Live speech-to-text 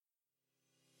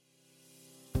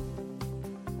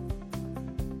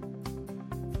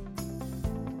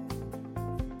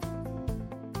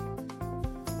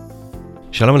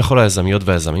שלום לכל היזמיות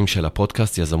והיזמים של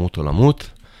הפודקאסט יזמות עולמות.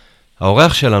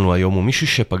 האורח שלנו היום הוא מישהו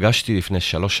שפגשתי לפני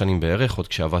 3 שנים בערך, עוד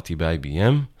כשעבדתי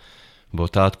ב-IBM.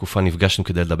 באותה התקופה נפגשנו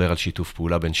כדי לדבר על שיתוף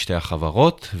פעולה בין שתי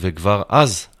החברות, וכבר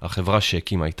אז החברה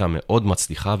שהקימה הייתה מאוד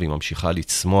מצליחה, והיא ממשיכה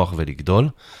לצמוח ולגדול.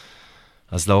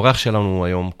 אז לאורח שלנו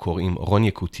היום קוראים רון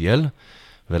יקותיאל,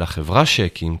 ולחברה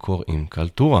שהקים קוראים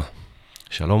קאלטורה.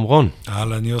 שלום רון.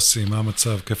 אהלן יוסי, מה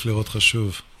המצב? כיף לראות לך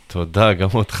שוב. תודה, גם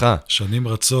אותך. שנים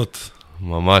רצות.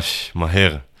 ממש,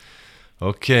 מהר.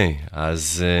 אוקיי,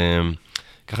 אז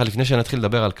ככה לפני שנתחיל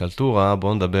לדבר על קאלטורה,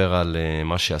 בואו נדבר על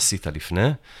מה שעשית לפני.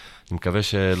 אני מקווה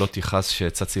שלא תיחס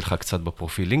שצצי לך קצת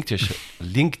בפרופיל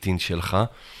לינקדאין שלך,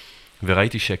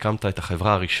 וראיתי שהקמת את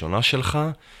החברה הראשונה שלך,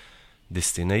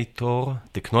 Destinator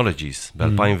Technologies,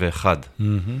 ב-2001.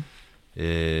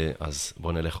 אז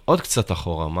בואו נלך עוד קצת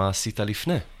אחורה, מה עשית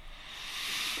לפני?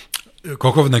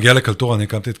 כוכב נגיע לקאלטורה, אני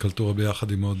הקמתי את קאלטורה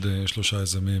ביחד עם עוד 3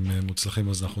 יזמים מוצלחים,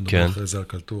 אז אנחנו נדבר אחרי זה על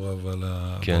קאלטורה ועל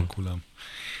כולם.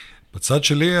 בצד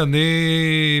שלי,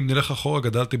 אם נלך אחורה,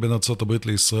 גדלתי בין ארצות הברית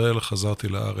לישראל, חזרתי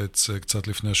לארץ קצת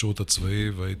לפני השירות הצבאי,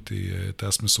 והייתי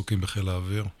טייס מסוקים בחיל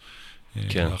האוויר.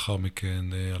 לאחר מכן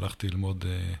הלכתי ללמוד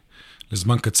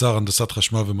לזמן קצר הנדסת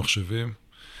חשמל ומחשבים.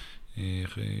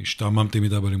 השתעממתי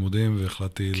מידה בלימודים,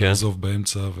 והחלטתי לעזוב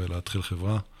באמצע ולהתחיל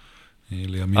חברה.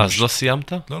 אז לא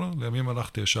סיימת? לא, לימים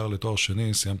הלכתי ישר לתואר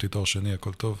שני, סיימתי תואר שני,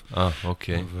 הכל טוב.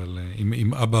 אוקיי. אבל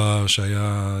עם אבא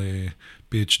שהיה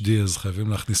PhD, אז חייבים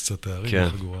להכניס קצת תארים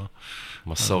לחגורה.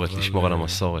 מסורת, לשמור על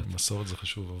המסורת. מסורת זה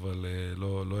חשוב, אבל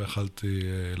לא יכלתי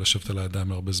לשבת על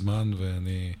הידיים הרבה זמן,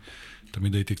 ואני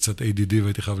תמיד הייתי קצת ADD,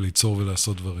 והייתי חייב ליצור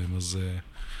ולעשות דברים, אז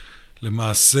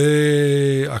למעשה,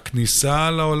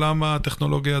 הכניסה לעולם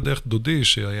הטכנולוגיה דרך דודי,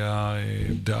 שהיה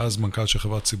דאז מנכ"ל של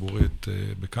חברה ציבורית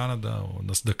בקנדה, או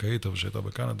נסדקאית, אבל שהייתה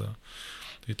בקנדה,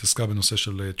 היא התעסקה בנושא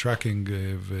של טראקינג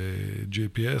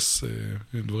ו-GPS,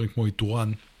 דברים כמו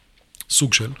איתורן,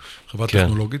 סוג של חברה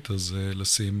טכנולוגית, אז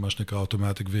לשים מה שנקרא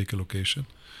Automatic Vehicle Location.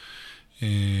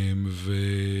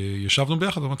 וישבנו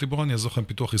ביחד, אמרתי, בואו אני אעזור לכם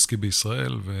פיתוח עסקי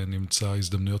בישראל, ונמצא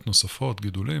הזדמנויות נוספות,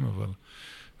 גידולים, אבל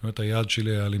באמת היעד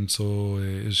שלי היה למצוא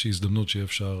איזושהי הזדמנות שיהיה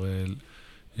אפשר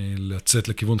לצאת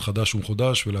לכיוון חדש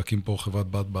ומחודש, ולהקים פה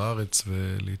חברת בת בארץ,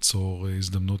 וליצור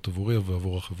הזדמנות עבורי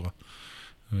ועבור החברה.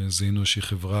 זיהינו איזושהי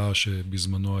חברה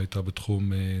שבזמנו הייתה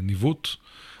בתחום ניווט.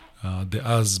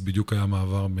 דאז בדיוק היה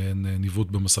מעבר בין ניווט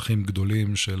במסכים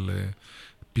גדולים של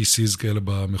PCs כאלה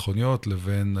במכוניות,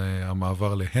 לבין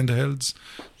המעבר ל-handhelds,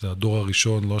 זה הדור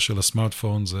הראשון, לא של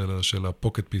הסמארטפון, זה של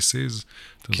ה-pocket PCs,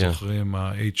 אתם זוכרים,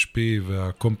 ה-HP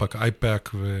וה-compact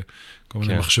iPack, וכל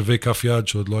מיני מחשבי כף יד,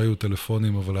 שעוד לא היו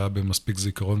טלפונים, אבל היה במספיק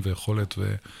זיכרון ויכולת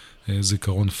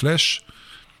וזיכרון פלאש,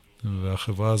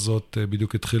 והחברה הזאת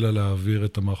בדיוק התחילה להעביר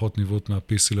את המערכות ניווט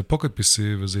מה-PC ל-pocket PC,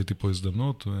 וזה הייתי פה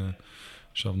הזדמנות,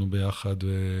 ישבנו ביחד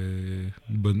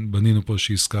ובנינו פה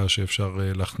איזושהי עסקה שאפשר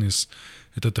להכניס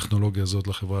את הטכנולוגיה הזאת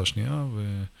לחברה השנייה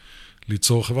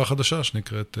וליצור חברה חדשה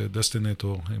שנקראת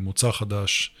Destinator, מוצר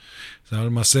חדש. זה היה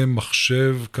למעשה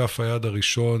מחשב כף היד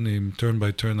הראשון עם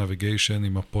turn-by-turn navigation,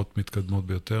 עם מפות מתקדמות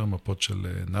ביותר, מפות של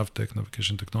Navtech,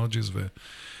 Navigation Technologies,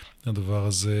 והדבר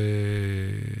הזה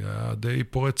היה די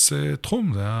פורץ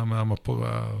תחום, זה היה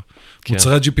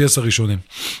מוצרי ה-GPS הראשונים.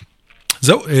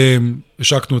 זהו,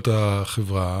 השקנו את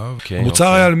החברה.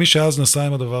 המוצר היה למי שאז נסע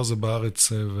עם הדבר הזה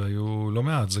בארץ, והיו לא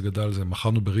מעט, זה גדל, זה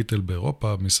מכרנו בריטל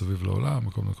באירופה, מסביב לעולם,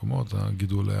 בכל מקומות,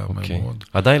 הגידול היה מהר מאוד.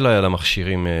 עדיין לא היה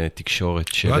למכשירים תקשורת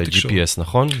של GPS,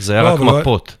 נכון? זה היה רק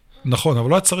מפות. נכון, אבל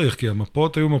לא היה צריך, כי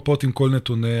המפות היו מפות עם כל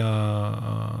נתוני,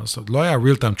 לא היה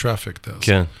real time traffic.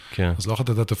 כן, כן. אז לא יכולת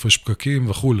לדעת איפה יש פקקים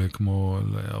וכו', כמו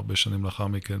הרבה שנים לאחר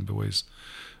מכן בווייז.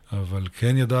 אבל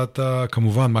כן ידעת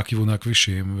כמובן מה כיווני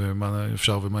הכבישים, ומה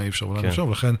אפשר ומה אי אפשר ולמה אפשר,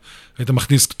 ולכן היית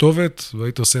מכניס כתובת,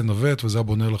 והיית עושה נווט, וזה היה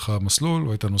בונה לך מסלול,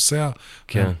 והיית נוסע,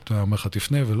 ואתה אומר לך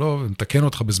תפנה ולא, ונתקן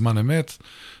אותך בזמן אמת,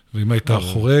 ואם היית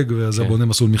חורג, וזה בונה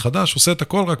מסלול מחדש, עושה את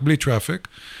הכל רק בלי טראפיק.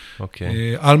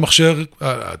 על מחשב,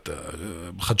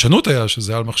 חדשנות היה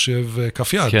שזה על מחשב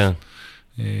כף יד. כן.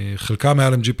 חלקם היה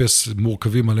להם GPS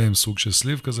מורכבים עליהם, סוג של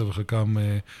סליב כזה, וחלקם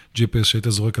GPS שהיית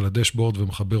זורק על הדשבורד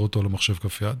ומחבר אותו למחשב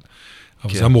כף יד.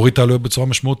 אבל זה היה מוריד העלויות בצורה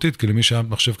משמעותית, כי למי שהיה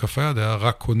מחשב כף יד, היה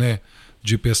רק קונה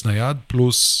GPS נייד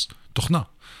פלוס תוכנה.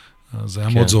 אז זה היה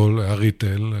מאוד זול, היה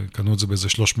ריטל, קנו את זה באיזה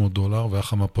 $300, והיה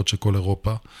חמפות של כל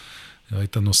אירופה.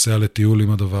 היית נוסע לטיול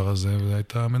עם הדבר הזה,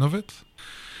 והיית מנווט.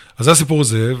 אז זה הסיפור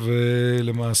הזה,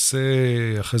 ולמעשה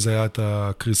אחרי זה היה את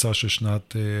הקריסה של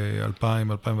שנת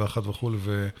 2000, 2001 וכו',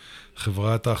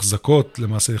 וחברת ההחזקות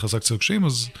למעשה נכנסה קצת קשיים,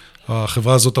 אז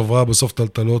החברה הזאת עברה בסוף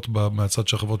טלטלות מהצד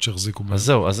של החברות שהחזיקו. אז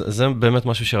זהו, אז זה באמת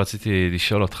משהו שרציתי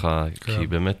לשאול אותך, כי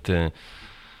באמת,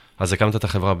 אז הקמת את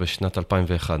החברה בשנת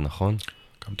 2001, נכון?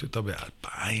 הקמתי אותה ב-2000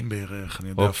 בערך, אני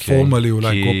יודע, פורמלי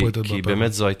אולי קורפרטד. כי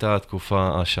באמת זו הייתה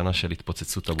התקופה, השנה של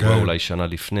התפוצצות הבועה, אולי שנה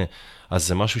לפני. אז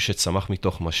זה משהו שצמח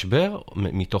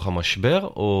מתוך המשבר,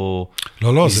 או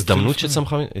הזדמנות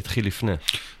שצמחה, התחיל לפני?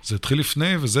 זה התחיל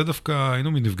לפני, וזה דווקא,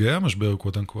 היינו מנפגעי המשבר,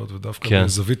 קודם, ודווקא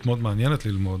בזווית מאוד מעניינת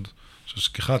ללמוד.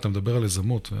 שככה, אתה מדבר על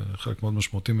יזמות, וחלק מאוד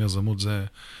משמעותי מיזמות זה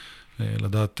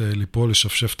לדעת ליפול,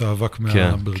 לשפשף את האבק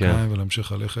מהברכיים,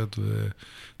 ולהמשיך ללכת,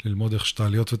 וללמוד איך שאת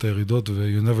העליות ואת הירידות,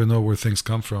 ו-you never know where things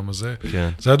come from. אז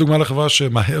זה היה דוגמה לחברה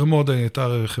שמהר מאוד הייתה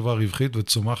חברה ריווחית,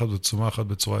 וצומחת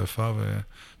בצורה יפה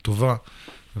וטובה,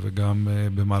 וגם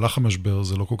במהלך המשבר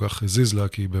זה לא כל כך הזיז לה,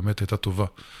 כי היא באמת הייתה טובה.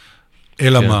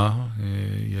 אלא מה?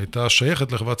 היא הייתה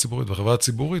שייכת לחברה ציבורית, והחברה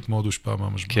הציבורית מאוד הושפעה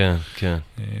מהמשבר. כן.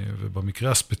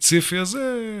 ובמקרה הספציפי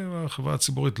הזה, החברה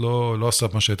הציבורית לא עשה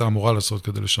מה שהייתה אמורה לעשות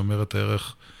כדי לשמר את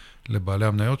הערך לבעלי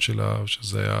המניות שלה,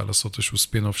 שזה היה לעשות איזשהו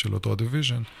ספין-אוף של אותו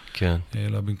הדיוויז'ן. כן.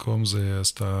 אלא במקום זה, אז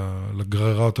אתה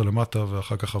גררה אותו למטה,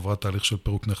 ואחר כך עברה תהליך של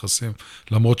פירוק נכסים,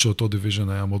 למרות שאותו דיוויז'ן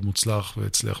היה מאוד מוצלח,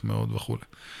 והצליח מאוד וכו'.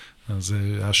 אז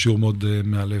היה שיעור מאוד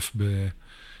מאלף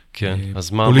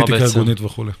בפוליטיקה ארגונית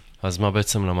וכו'. אז מה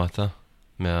בעצם למדת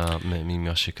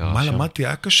ממה שקרה מה שם? למדתי?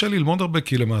 היה קשה ללמוד הרבה,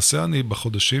 כי למעשה אני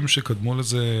בחודשים שקדמו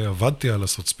לזה עבדתי על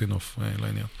לעשות ספין-אוף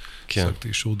לעניין. עשיתי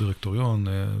אישור דירקטוריון,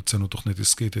 הוצאנו תוכנית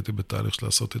עסקית, הייתי בתהליך של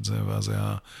לעשות את זה, ואז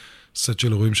היה סט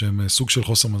של אירועים שהם סוג של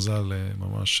חוסר מזל,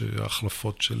 ממש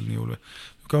החלפות של ניהול.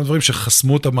 כמה דברים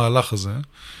שחסמו את המהלך הזה.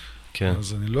 כן.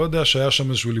 אז אני לא יודע שהיה שם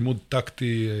איזשהו לימוד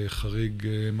טקטי חריג,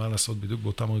 מה לעשות בדיוק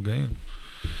באותם רגעים.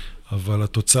 אבל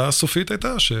התוצאה הסופית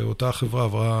הייתה שאותה חברה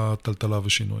עברה טלטלה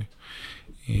ושינוי.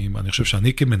 אני חושב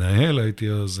שאני כמנהל הייתי,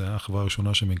 זה היה החברה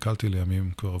הראשונה שמנכלתי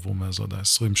לימים, כבר עברו מאז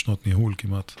 20 שנות ניהול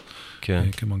כמעט,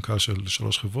 כמנכ"ל של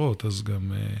 3 חברות, אז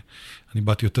גם אני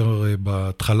באתי יותר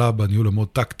בהתחלה בניהול המאוד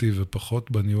טקטי,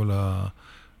 ופחות בניהול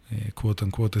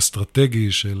ה-quote-unquote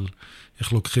אסטרטגי של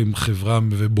איך לוקחים חברה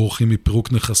ובורחים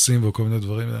מפירוק נכסים וכל מיני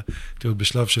דברים. תראו,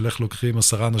 בשלב של איך לוקחים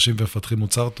 10 אנשים ומפתחים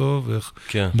מוצר טוב, ואיך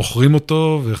מוכרים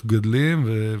אותו, ואיך גדלים,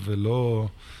 ולא...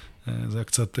 זה היה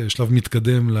קצת שלב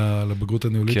מתקדם לבגרות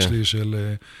הניהולית שלי,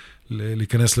 של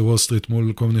להיכנס לוול סטריט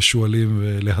מול כל מיני שואלים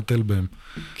ולהטל בהם.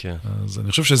 אז אני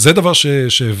חושב שזה דבר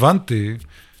שהבנתי,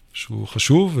 שהוא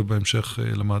חשוב, ובהמשך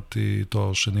למדתי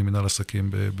תואר שני מנהל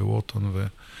עסקים בוורטון,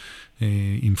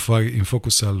 עם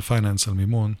פוקוס על פייננס, על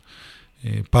מימון.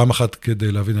 פעם אחת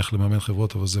כדי להבין איך לממן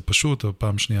חברות, אבל זה פשוט, אבל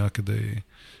פעם שנייה כדי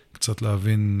קצת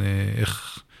להבין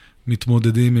איך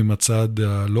מתמודדים עם הצד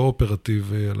הלא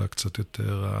אופרטיבי, אלא קצת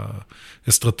יותר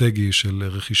האסטרטגי של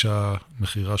רכישה,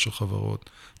 מחירה של חברות,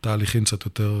 תהליכים קצת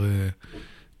יותר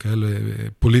כאלה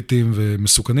פוליטיים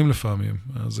ומסוכנים לפעמים.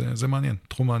 אז זה מעניין,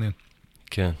 תחום מעניין.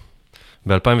 כן.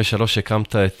 ב-2003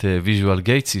 הקמת את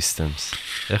VisualGate Systems.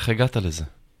 איך הגעת לזה?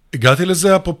 הגעתי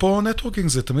לזה, אפרופו נטוורקינג,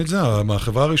 זה תמיד זה,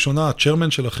 מהחברה הראשונה,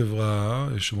 הצ'רמן של החברה,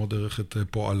 שמאוד ערך את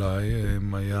פועליי,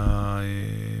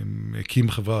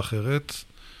 הקים חברה אחרת,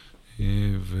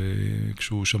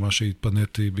 וכשהוא שמע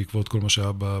שהתפניתי בעקבות כל מה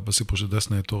שהיה בסיפור של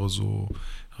דסטינטור, אז הוא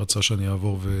רצה שאני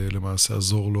אעבור ולמעשה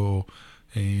אעזור לו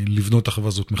לבנות את החברה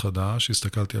הזאת מחדש,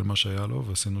 הסתכלתי על מה שהיה לו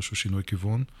ועשינו איזשהו שינוי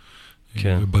כיוון,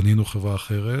 ובנינו חברה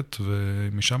אחרת,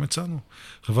 ומשם יצאנו.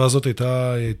 החברה הזאת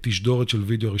הייתה תשדורת של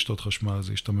וידאו רשתות חשמל,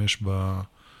 זה השתמש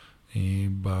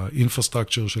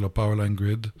באינפרסטרקצ'ר של ה-Powerline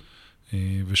Grid,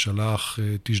 ושלח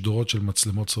תשדורות של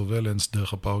מצלמות סורבלנס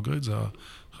דרך ה-Power Grid, זה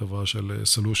החברה של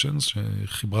Solutions,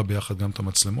 שחיברה ביחד גם את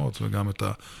המצלמות, וגם את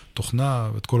התוכנה,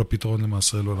 ואת כל הפתרון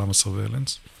למעשה לעולם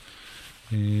הסורבלנס.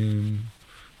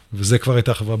 וזה כבר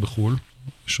הייתה חברה בחול,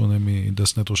 שונה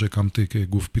מדסטינטור שהקמתי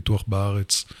כגוף פיתוח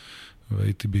בארץ,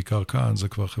 והייתי בעיקר כאן, זה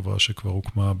כבר חברה שכבר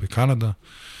הוקמה בקנדה,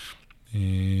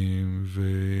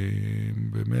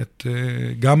 ובאמת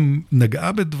גם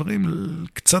נגעה בדברים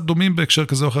קצת דומים בהקשר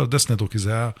כזה או אחר לדסטינטור, כי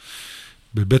זה היה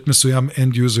בבית מסוים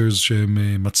end users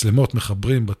שהם מצלמות,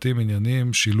 מחברים, בתים,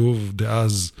 עניינים, שילוב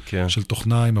דאז של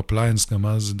תוכנה עם אפליינס, גם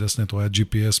אז דסטינטור היה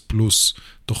GPS פלוס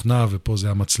תוכנה, ופה זה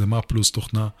היה מצלמה פלוס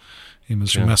תוכנה, עם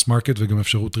איזשהו mass market וגם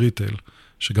אפשרות ריטייל.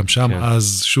 שגם שם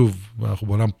אז, שוב, אנחנו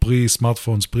בעולם פרי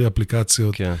סמארטפונס, פרי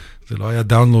אפליקציות, זה לא היה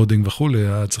דאונלודינג וכו',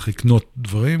 היה צריך לקנות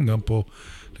דברים, גם פה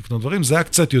לקנות דברים. זה היה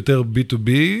קצת יותר B2B,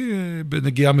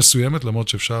 בנגיעה מסוימת, למרות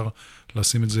שאפשר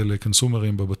לשים את זה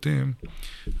לקונסומרים בבתים.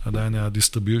 עדיין היה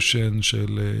דיסטריביושן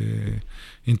של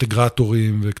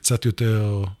אינטגרטורים, וקצת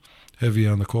יותר heavy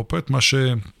on the corporate, מה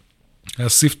שהיה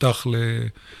ספתח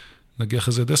נגיע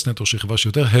אחרי זה דסטינטור, שהיא חברה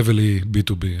שיותר heavily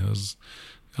B2B, אז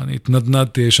אני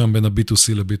התנדנדתי שם בין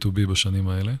ה-B2C ל-B2B בשנים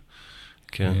האלה.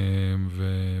 כן.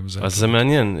 אז זה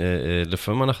מעניין.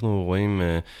 לפעמים אנחנו רואים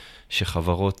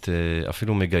שחברות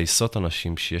אפילו מגייסות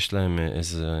אנשים שיש להם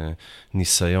איזה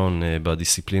ניסיון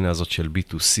בדיסציפלינה הזאת של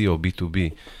B2C או B2B.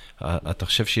 אתה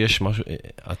חושב שיש משהו,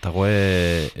 אתה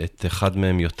רואה את אחד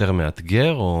מהם יותר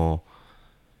מאתגר או...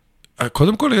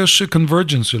 קודם כל יש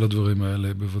convergence של הדברים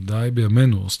האלה, בוודאי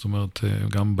בימינו, זאת אומרת,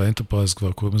 גם באנטרפרייז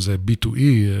כבר קוראים לזה B2E,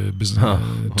 Business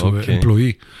to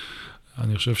Employee.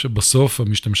 אני חושב שבסוף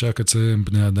המשתמשי הקצה הם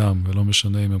בני אדם, ולא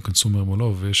משנה אם הם קונסומרים או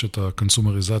לא, ויש את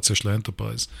הקונסומריזציה של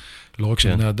האנטרפרייז. לא רק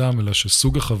של בני אדם, אלא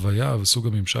שסוג החוויה וסוג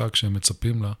הממשק שהם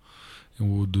מצפים לה,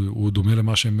 הוא דומה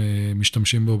למה שהם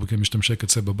משתמשים בו כמשתמשי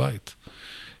קצה בבית.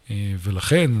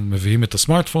 ולכן מביאים את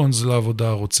הסמארטפונס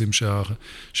לעבודה, רוצים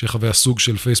שחוויה סוג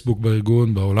של פייסבוק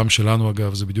בארגון, בעולם שלנו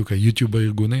אגב, זה בדיוק היוטיוב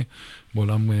הארגוני,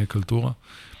 בעולם קאלטורה.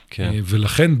 כן.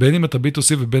 ולכן בין אם אתה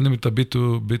B2C ובין אם אתה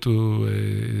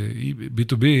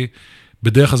B2B,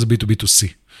 בדרך כלל זה B2B2C.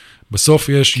 בסוף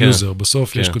יש יוזר,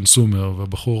 בסוף יש קונסומר,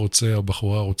 והבחור רוצה,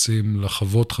 הבחורה רוצים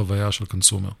לחוות חוויה של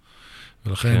קונסומר.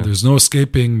 ולכן there's no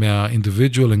escaping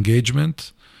מה-individual engagement,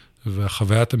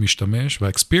 והחוויית המשתמש,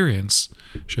 וה-experience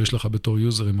שיש לך בתור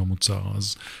יוזר עם המוצר.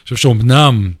 אז אני חושב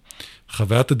שאומנם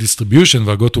חוויית הדיסטריביושן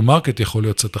וה-go-to-market יכול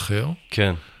להיות קצת אחר.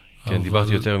 כן, כן,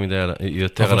 דיברתי יותר מדי,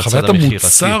 יותר על הצד המחירתי. אבל חוויית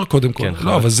המוצר קודם כל,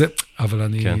 לא, אבל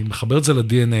אני מחבר את זה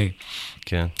ל-DNA.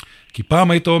 כן. כי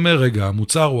פעם היית אומר, רגע,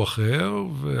 המוצר הוא אחר,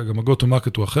 וגם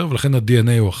ה-go-to-market הוא אחר, ולכן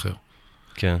ה-DNA הוא אחר.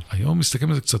 כן. היום מסתכלים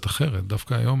על זה קצת אחרת.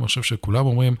 דווקא היום אני חושב שכולם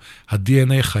אומרים,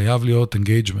 ה-DNA חייב להיות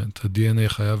engagement, ה-DNA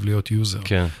חייב להיות user,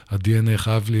 כן. ה-DNA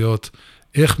חייב להיות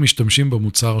איך משתמשים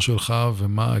במוצר שלך,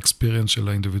 ומה ה-experience של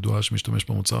האינדיבידואל שמשתמש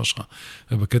במוצר שלך.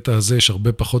 ובקטע הזה יש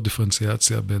הרבה פחות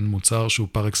דיפרנציאציה בין מוצר שהוא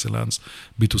פר אקסלנס,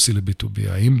 B2C ל-B2B.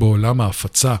 האם בעולם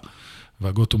ההפצה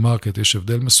וה-go-to-market יש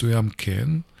הבדל מסוים? כן.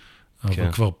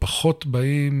 אבל כבר פחות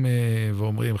באים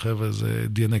ואומרים, חבר'ה, זה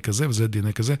DNA כזה וזה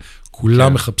DNA כזה.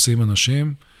 כולם מחפשים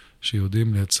אנשים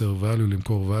שיודעים לייצר value,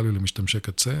 למכור value למשתמשי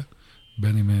קצה,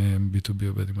 בין אם הם B2B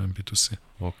או בין אם הם B2C.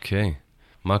 אוקיי.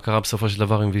 מה קרה בסופו של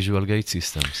דבר עם VisualGate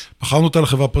Systems? בחרנו אותה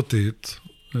לחברה פרטית,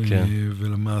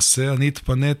 ולמעשה אני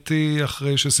התפניתי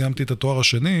אחרי שסיימתי את התואר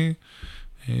השני,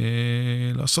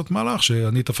 לעשות מהלך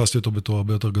שאני תפסתי אותו בתואר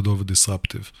הרבה יותר גדול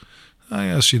ודיסרפטיב.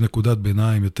 היה איזושהי נקודת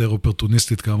ביניים יותר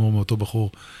אופרטוניסטית כאמור מאותו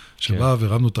בחור שבא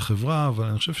והרמנו את החברה, אבל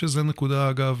אני חושב שזה נקודה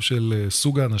אגב של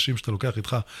סוג האנשים שאתה לוקח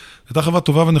איתך. הייתה חברה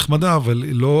טובה ונחמדה, אבל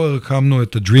לא הרקמנו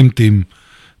את ה-Dream Team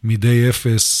מדי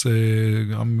אפס,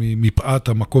 גם מפאת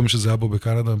המקום שזה היה בו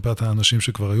בקנדה, מפאת האנשים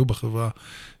שכבר היו בחברה,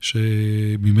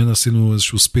 שממנה עשינו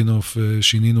איזשהו ספין-אוף,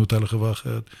 שינינו אותה לחברה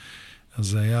אחרת. אז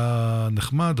זה היה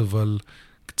נחמד, אבל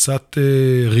קצת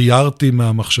ריירתי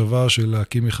מהמחשבה של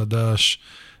להקים מחדש,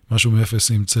 משהו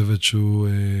מאפס עם צוות שהוא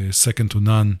second to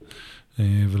none,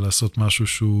 ולעשות משהו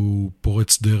שהוא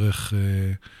פורץ דרך,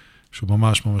 שהוא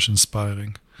ממש ממש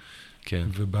inspiring. כן.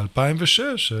 וב-2006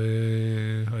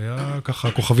 היה ככה,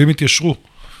 הכוכבים התיישרו,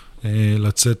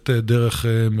 לצאת דרך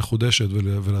מחודשת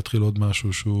ולהתחיל עוד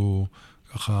משהו שהוא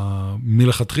ככה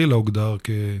מלכתחילה הוגדר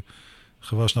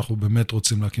כחברה שאנחנו באמת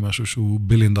רוצים להקים משהו שהוא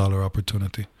 $1 billion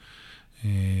opportunity.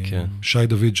 כן. שי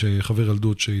דוד, חבר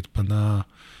ילדות שהתפנה,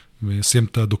 וסיים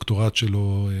את הדוקטורט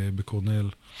שלו בקורנל,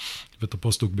 ואת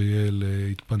הפוסט-דוק בייל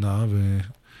התפנה,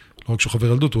 ולא רק שהוא חבר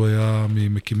ילדות, הוא היה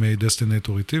ממקימי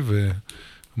Destinator איתי,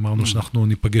 ואמרנו שאנחנו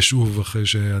ניפגש שוב אחרי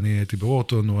שאני הייתי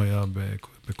בוורטון, הוא היה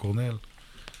בקורנל.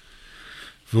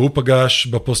 והוא פגש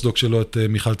בפוסט-דוק שלו את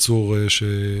מיכל צור,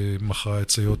 שמכרה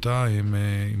את סיוטה,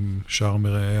 עם שאר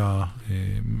מראיה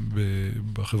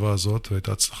בחברה הזאת,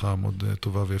 והייתה הצלחה מאוד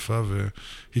טובה ויפה,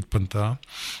 והתפנתה.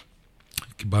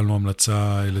 קיבלנו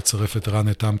המלצה לצרף את רן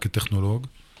איתם כטכנולוג,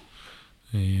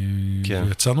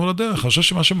 ויצאנו לדרך. אני חושב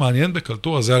שמה שמעניין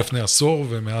בקאלטורה, זה היה לפני עשור,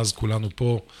 ומאז כולנו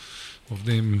פה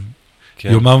עובדים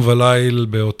יומם וליל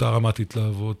באותה רמת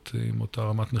התלהבות, עם אותה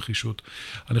רמת נחישות.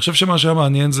 אני חושב שמה שהיה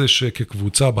מעניין זה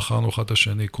שכקבוצה בחרנו אחד את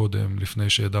השני קודם, לפני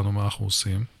שידענו מה אנחנו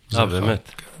עושים.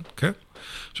 באמת? כן.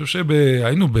 אני חושב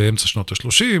שהיינו באמצע שנות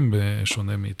ה-30,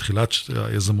 בשונה מתחילת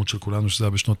היזמות של כולנו, שזה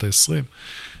היה בשנות ה-20,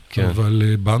 כן.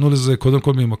 אבל באנו לזה קודם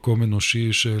כל ממקום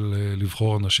אנושי של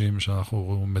לבחור אנשים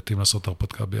שאנחנו מתים לעשות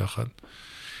הרפתקה ביחד.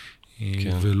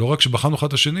 כן. ולא רק שבחרנו אחד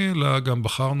את השני, אלא גם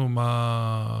בחרנו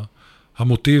מה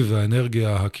המוטיב,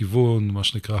 האנרגיה, הכיוון, מה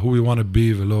שנקרא who we want to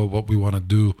be ולא what we want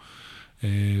to do.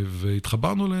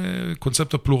 והתחברנו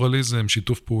לקונספט הפלורליזם,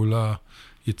 שיתוף פעולה,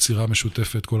 יצירה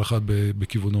משותפת, כל אחד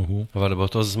בכיוונו הוא. אבל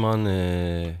באותו זמן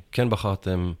כן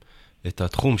בחרתם את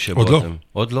התחום שבו אתם.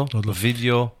 עוד לא? עוד לא.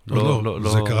 וידאו? לא.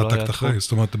 זה קרה טקט אחרי.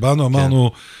 זאת אומרת, באנו,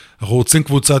 אמרנו, אנחנו רוצים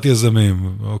קבוצת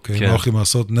יזמים. אוקיי, מה הולכים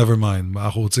לעשות? never mind.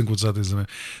 אנחנו רוצים קבוצת יזמים.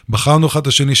 בחרנו אחד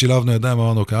השני, שילבנו ידיים,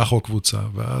 אמרנו, אוקיי, אנחנו קבוצה.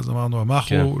 ואז אמרנו, מה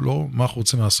אנחנו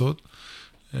רוצים לעשות?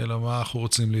 אלא מה אנחנו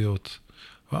רוצים להיות.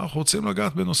 ואנחנו רוצים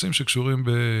לגעת בנושאים שקשורים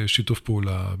בשיתוף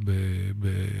פעולה,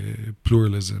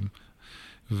 בפלורליזם.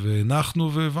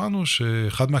 ואנחנו והבנו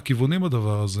שאחד מהכיוונים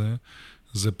בדבר הזה,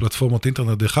 זה פלטפורמות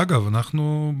אינטרנט. דרך אגב,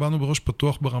 אנחנו באנו בראש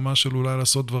פתוח ברמה של אולי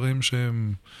לעשות דברים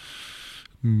שהם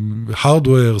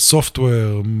הארדוור,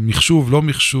 סופטוור, מחשוב, לא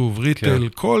מחשוב, ריטל,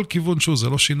 כל כיוון שהוא, זה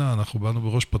לא שינה. אנחנו באנו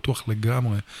בראש פתוח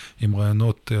לגמרי, עם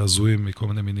רעיונות הזויים מכל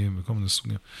מיני מינים וכל מיני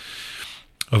סוגים.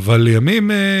 אבל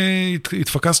לימים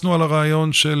התפקסנו על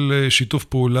הרעיון של שיתוף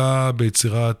פעולה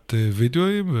ביצירת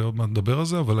וידאוים, ועוד מעט נדבר על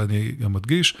זה, אבל אני גם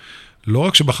מדגיש, לא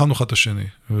רק שבחרנו אחד את השני,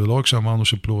 ולא רק שאמרנו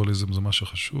שפלורליזם זה מה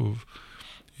שחשוב,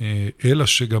 אלא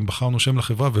שגם בחרנו שם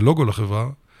לחברה ולוגו לחברה,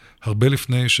 הרבה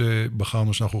לפני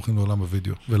שבחרנו שאנחנו הולכים לעולם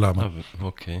הוידאו. ולמה?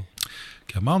 אוקיי.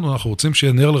 כי אמרנו, אנחנו רוצים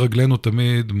שיהיה נר לרגלינו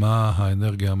תמיד מה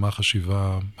האנרגיה, מה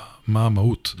החשיבה, מה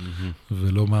המהות,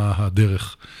 ולא מה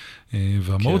הדרך.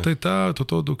 והמהות הייתה את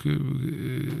אותו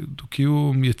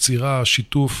דו-קיום, יצירה,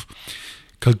 שיתוף.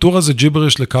 קאלטורה זה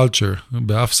ג'יבריש לקלצ'ר,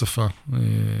 באף שפה,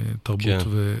 תרבות,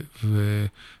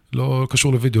 ולא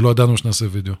קשור לוידאו, לא ידענו שנעשה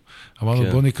וידאו.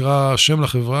 אמרנו, בוא נקרא שם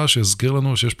לחברה שיזכיר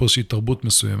לנו שיש פה איזושהי תרבות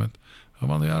מסוימת.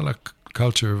 אמרנו, יאללה,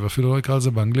 קלצ'ר, ואפילו לא נקרא את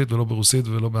זה באנגלית ולא ברוסית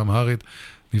ולא באמהרית.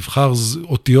 נבחר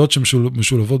אותיות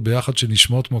שמשולבות ביחד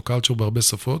שנשמעות כמו קלצ'ר בהרבה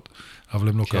שפות, אבל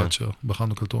הם לא קלצ'ר,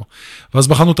 בחרנו קלטורה. ואז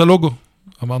בחרנו את הלוגו.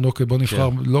 אמרנו, אוקיי, בוא נבחר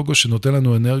לוגו שנותן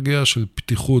לנו אנרגיה של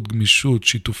פתיחות, גמישות,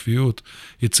 שיתופיות,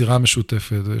 יצירה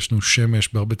משותפת. יש לנו שמש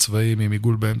בהרבה צבעים עם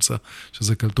עיגול באמצע,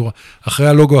 שזה קלטורה. אחרי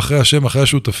הלוגו, אחרי השם, אחרי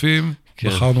השותפים,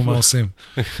 בחרנו מה עושים.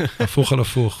 הפוך על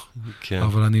הפוך.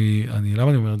 אבל למה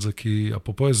אני אומר את זה? כי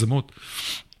אפרופו יזמות,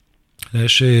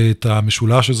 יש את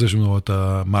המשולש הזה, את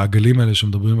המעגלים האלה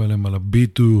שמדברים עליהם, על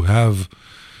ה-be to have.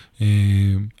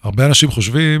 הרבה אנשים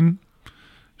חושבים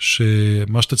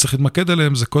שמה שאתה צריך להתמקד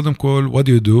עליהם זה קודם כל, what do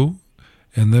you do,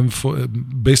 and then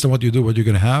based on what you do, what you're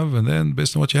going to have, and then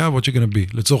based on what you have, what you're going to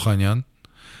be. לצורך העניין,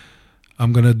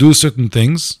 I'm going to do certain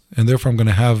things, and therefore I'm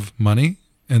going to have money,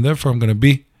 and therefore I'm going to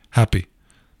be happy.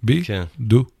 be,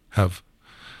 do, have.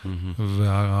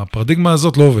 והפרדיגמה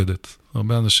הזאת לא עובדת.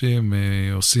 הרבה אנשים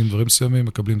עושים דברים מסוימים,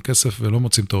 מקבלים כסף ולא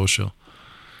מוצאים את האושר.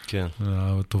 כן.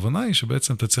 התובנה היא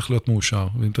שבעצם אתה צריך להיות מאושר,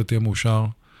 ואם אתה תהיה מאושר,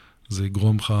 זה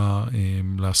יגרום לך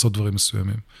לעשות דברים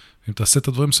מסוימים. אם תעשה את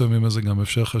הדברים מסוימים, אז זה גם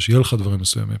אפשר לך שיהיה לך דברים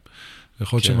מסוימים.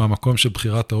 יכול להיות שמהמקום של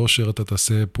בחירת האושר, אתה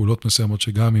תעשה פעולות מסוימות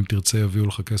שגם אם תרצה יביאו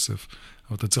לך כסף.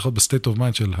 אבל אתה צריך להיות בסטייט אוף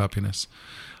מיינד של happiness.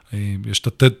 יש את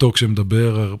ה-TED Talk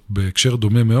שמדבר בהקשר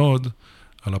דומה מאוד,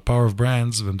 על ה-Power of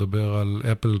Brands, ומדבר על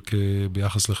אפל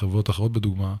ביחס לחברות אחרות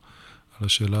בדוגמה, על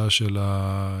השאלה של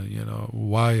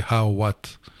why, how, what,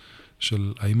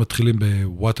 של האם מתחילים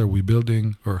ב-what are we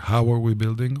building, or how are we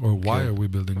building, or why are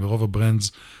we building, ורוב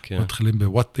הברנדס מתחילים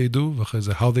ב-what they do, ואחרי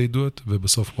זה how they do it,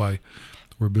 ובסוף why.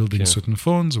 We're building certain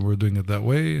phones, and we're doing it that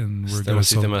way, and we're סתם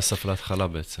עשיתם מהסף להתחלה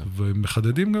בעצם.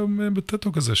 ומחדדים גם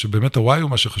בטטו כזה, שבאמת ה-why הוא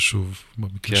מה שחשוב.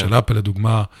 במקרה של אפל,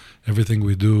 לדוגמה, everything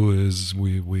we do is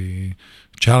we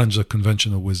challenge the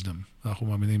conventional wisdom. אנחנו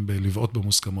מאמינים בלבעוט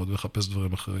במוסכמות ולחפש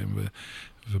דברים אחרים,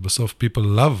 ובסוף people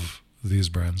love these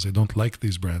brands, they don't like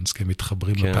these brands, כי הם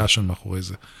מתחברים לפאשן מאחורי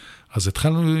זה. אז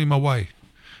התחלנו עם ה-why.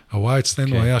 ה-why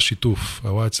אצלנו היה שיתוף,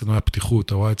 ה-why אצלנו היה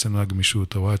פתיחות, ה-why אצלנו היה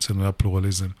גמישות, ה-why אצלנו היה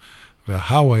פלורליזם.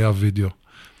 וה-how היה וידאו,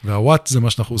 וה-what זה מה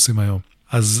שאנחנו עושים היום.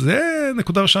 אז זה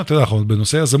נקודה ראשונה, אתה יודע, אנחנו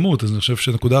בנושא יזמות, אז אני חושב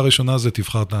שנקודה הראשונה זה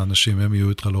תבחר את האנשים, הם יהיו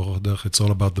איתך לאורך דרך, it's all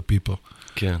about the people.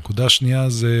 כן. נקודה שנייה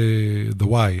זה the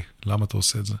why, למה אתה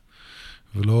עושה את זה,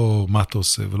 ולא מה אתה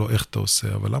עושה, ולא איך אתה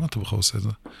עושה, אבל למה אתה בכלל עושה את זה.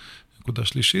 נקודה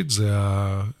שלישית זה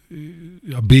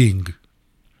ה-being,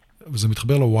 וזה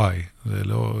מתחבר ל-why, זה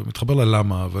לא, מתחבר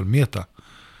ללמה, אבל מי אתה?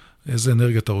 איזה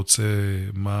אנרגיה אתה רוצה,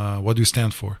 what do you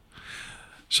stand for?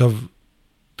 עכשיו,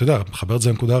 אתה יודע, מחבר את זה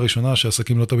לנקודה הראשונה,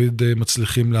 שעסקים לא תמיד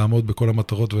מצליחים לעמוד בכל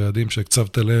המטרות והיעדים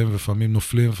שהקצבת להם, ולפעמים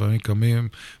נופלים, לפעמים קמים,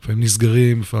 לפעמים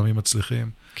נסגרים, לפעמים מצליחים.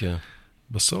 כן.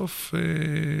 בסוף,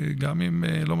 גם אם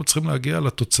לא מצליחים להגיע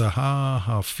לתוצאה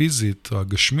הפיזית או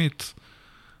הגשמית,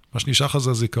 מה שנשאר לך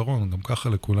זה הזיכרון, גם ככה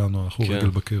לכולנו, אנחנו רגל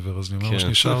בקבר, אז אני אומר, מה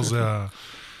שנשאר זה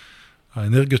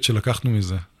האנרגיות שלקחנו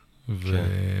מזה.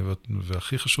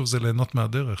 והכי חשוב זה ליהנות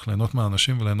מהדרך, ליהנות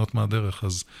מהאנשים וליהנות מהדרך.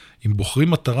 אז אם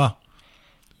בוחרים מטרה,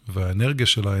 והאנרגיה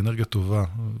שלה, האנרגיה טובה,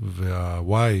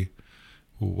 וה-why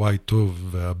הוא why טוב,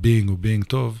 וה-being הוא being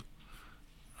טוב,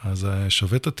 אז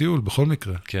שווה את הטיול בכל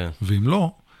מקרה. כן. ואם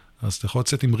לא, אז אתה יכול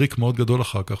לצאת עם ריק מאוד גדול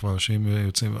אחר כך, ואנשים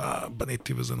יוצאים,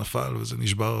 בניתי וזה נפל, וזה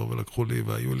נשבר, ולקחו לי,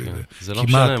 והיו לי. זה לא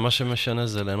משנה, מה שמשנה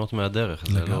זה ליהנות מהדרך.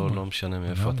 זה לא משנה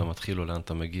מאיפה אתה מתחיל או לאן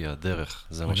אתה מגיע. הדרך,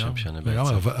 זה מה שמשנה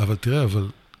בעצם. אבל תראה, אני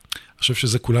חושב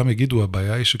שזה כולם יגידו,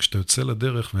 הבעיה היא שכשאתה יוצא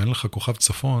לדרך, ואין לך כוכב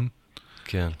צפון,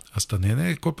 כן. אז אתה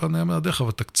נהנה, כל פעם נהנה מהדרך, אבל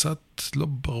אתה קצת לא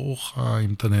ברור לך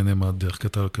אם אתה נהנה מהדרך, כי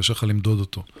אתה קשה לך למדוד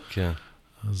אותו. כן.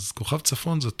 אז כוכב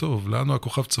צפון זה טוב. לנו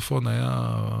הכוכב צפון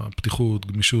היה פתיחות,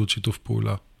 גמישות, שיתוף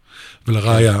פעולה.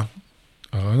 ולראיה,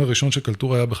 הרעיון הראשון של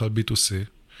קאלטורה היה בכלל B2C,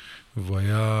 והוא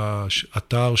היה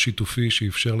אתר שיתופי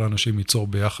שאפשר לאנשים ליצור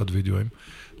ביחד וידאוים.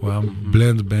 הוא היה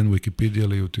בלנד בין ויקיפדיה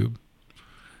ליוטיוב.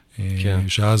 כן.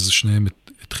 שאז שניהם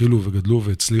התחילו וגדלו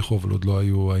והצליחו, אבל עוד לא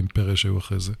היו האימפריה שהיו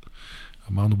אחרי זה.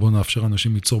 אמרנו, בואו נאפשר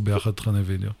אנשים ליצור ביחד תכני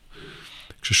וידאו.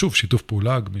 כששוב, שיתוף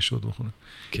פעולה, גמישות וכו'.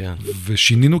 כן.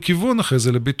 ושינינו כיוון אחרי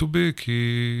זה ל-B2B, כי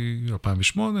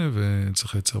 2008,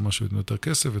 וצריך לייצר משהו יותר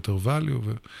כסף, יותר value,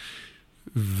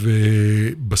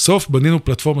 ובסוף בנינו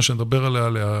פלטפורמה שנדבר עליה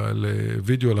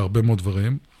לוידאו, על הרבה מאוד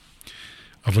דברים,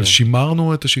 אבל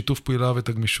שימרנו את השיתוף פעולה ואת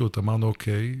הגמישות. אמרנו,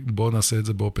 אוקיי, בואו נעשה את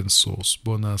זה באופן סורס,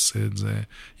 בואו נעשה את זה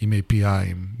עם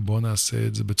API'ים, בואו נעשה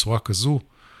את זה בצורה כזו,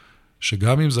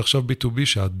 שגם אם זה עכשיו B2B,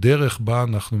 שהדרך בה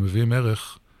אנחנו מביאים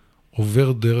ערך,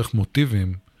 עובר דרך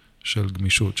מוטיבים של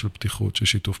גמישות, של פתיחות, של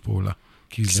שיתוף פעולה.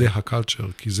 כי זה הקלצ'ר,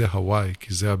 כי זה הוואי,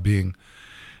 כי זה הביינג.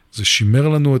 זה שימר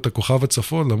לנו את הכוכב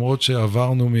הצפון, למרות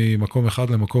שעברנו ממקום אחד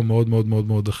למקום מאוד מאוד מאוד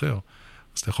מאוד אחר.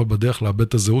 אז אתה יכול בדרך לאבד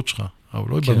את הזהות שלך,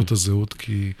 אבל לא איבדנו את הזהות,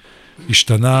 כי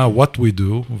השתנה what we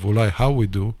do, ואולי how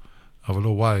we do, אבל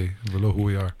לא why, ולא who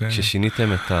we are.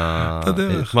 כששיניתם את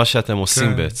מה שאתם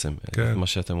עושים בעצם, את מה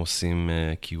שאתם עושים,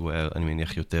 כי הוא היה, אני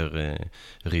מניח, יותר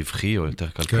רווחי או יותר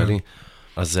כלכלי,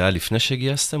 אז זה היה לפני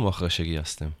שגייסתם או אחרי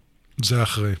שגייסתם? זה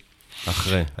אחרי.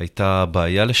 אחרי. הייתה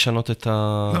בעיה לשנות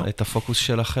את הפוקוס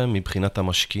שלכם, מבחינת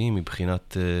המשקיעים,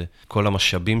 מבחינת כל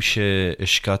המשאבים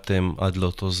שהשקעתם עד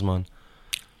לאותו זמן?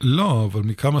 לא, אבל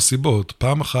מכמה סיבות.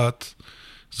 פעם אחת,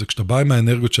 זה כשאתה בא עם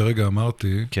האנרגיות שהרגע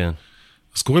אמרתי, כן.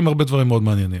 אז קוראים הרבה דברים מאוד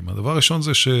מעניינים. הדבר הראשון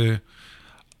זה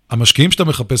שהמשקיעים שאתה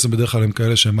מחפש הם בדרך כלל הם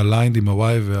כאלה שהם aligned עם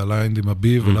ה-Y ו-aligned עם ה-B,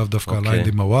 ולאו דווקא aligned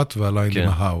עם ה-What ו-aligned עם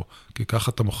ה-How. כי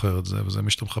ככה אתה מוכר את זה, וזה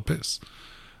מי שאתה מחפש.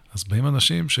 אז באים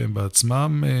אנשים שהם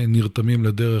בעצמם נרתמים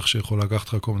לדרך שיכול לקחת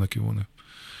לך כל מיני כיוונים.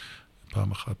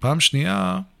 פעם אחת. פעם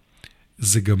שנייה,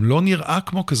 זה גם לא נראה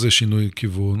כמו כזה שינוי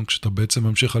כיוון, כשאתה בעצם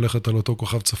ממשיך ללכת על אותו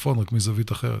כוכב צפון, רק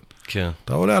מזווית אחרת. כן.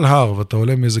 אתה עולה על הר, ואתה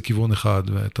עולה מאיזה כיוון אחד,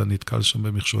 ואתה נתקל שם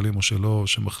במכשולים או שלא, או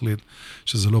שמחליט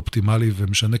שזה לא אופטימלי,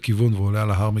 ומשנה כיוון, ועולה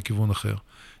על ההר מכיוון אחר.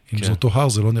 אם זה אותו הר,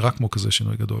 זה לא נראה כמו כזה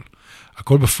שינוי גדול.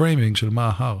 הכל בפריימינג של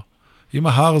מה ההר. אם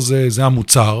ההר זה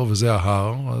המוצר, וזה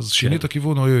ההר, אז שינית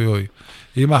הכיוון, אוי אוי אוי.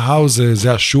 אם ההר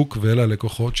זה השוק, ואלה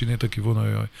הלקוחות, שינית הכיוון,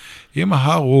 אוי אוי. אם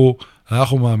ההר הוא,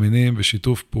 אנחנו מאמינים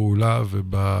בשיתוף פעולה,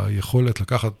 וביכולת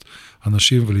לקחת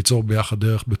אנשים וליצור ביחד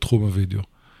דרך בתחום הוידאו.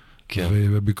 כן.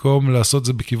 ובמקום לעשות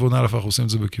זה בכיוון א', אנחנו עושים את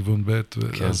זה בכיוון ב',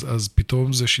 אז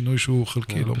פתאום זה שינוי שהוא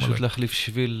חלקי, לא מלא. פשוט להחליף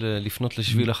שביל, לפנות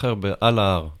לשביל אחר על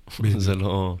ההר. זה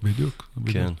לא... בדיוק,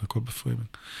 הכל בפרימינג.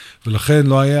 ולכן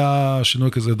לא היה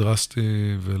שינוי כזה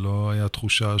דרסטי, ולא היה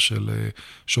תחושה של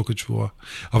שוקת שבורה.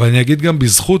 אבל אני אגיד גם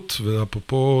בזכות,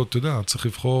 ואפרופו, אתה יודע, צריך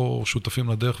לבחור שותפים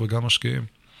לדרך וגם משקיעים.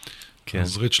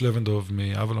 אז ריץ' לבנדוב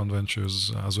מ-Avalon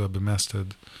Ventures, אז הוא היה במאסטד,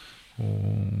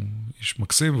 הוא איש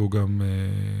מקסים, והוא גם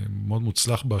מאוד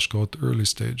מוצלח בהשקעות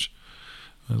early stage.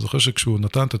 אני זוכר שכשהוא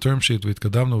נתן את ה-term sheet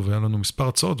והתקדמנו, והיה לנו מספר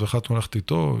הצעות, ואחת הולכת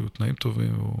איתו, היו תנאים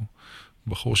טובים, הוא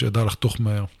בחור שידע לחתוך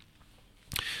מהר.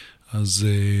 אז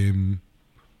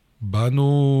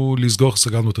באנו לסגור,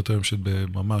 סגרנו את ה-term sheet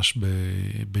ממש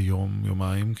ביום,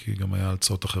 יומיים, כי גם היה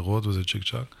הצעות אחרות, וזה צ'יק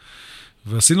צ'ק.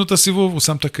 ועשינו את הסיבוב, הוא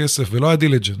שם את הכסף, ולא היה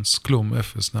דיליג'נס, כלום,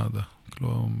 אפס, נדה.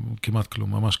 כמעט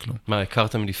כלום, ממש כלום. מה,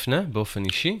 הכרתם לפני, באופן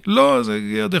אישי? לא, זה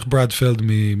היה דרך ברדפלד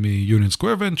מ-Union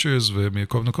Square Ventures,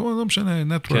 ומכל נקום, לא משנה,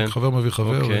 נטוורק, חבר מביא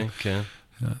חבר. אוקיי, כן.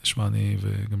 נשמע, אני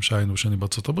וגם שיינו שאני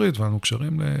בארצות הברית, ואנו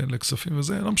קשרים לכספים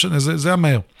וזה, לא משנה, זה היה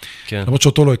מהר. כן. למרות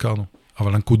שאותו לא הכרנו.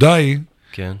 אבל הנקודה היא,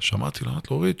 כן. שמעתי לו,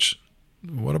 לא ריץ',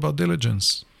 what about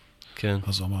diligence? כן.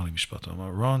 אז הוא אמר לי משפט, הוא אמר,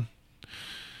 רון,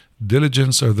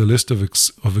 diligence are the list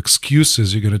of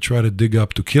excuses you're going to try to dig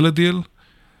up to kill a deal,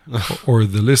 or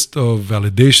the list of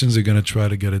validations you're going to try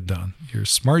to get it done. You're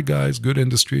smart guys, good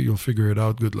industry, you'll figure it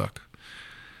out, good luck.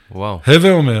 וואו.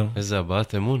 הווה אומר. איזה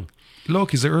הבעת אמון. לא,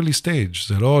 כי זה early stage.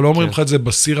 זה לא אומרים לך את זה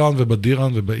בסירן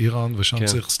ובדירן ובאירן, ושם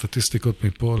צריך סטטיסטיקות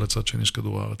מפה לצד שני של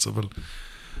כדור הארץ. אבל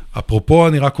אפרופו,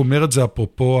 אני רק אומר את זה,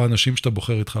 אפרופו האנשים שאתה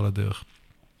בוחר איתך לדרך.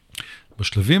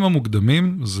 בשלבים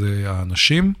המוקדמים זה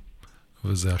האנשים,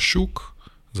 וזה השוק,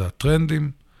 זה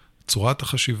הטרנדים, צורת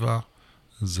החשיבה,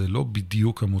 זה לא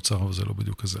בדיוק המוצר, וזה לא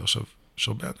בדיוק הזה. עכשיו, יש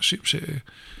הרבה אנשים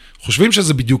שחושבים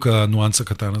שזה בדיוק הניואנס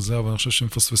הקטן הזה, אבל אני חושב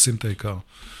שמפספסים את העיקר.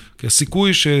 כי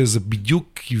הסיכוי שזה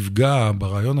בדיוק יפגע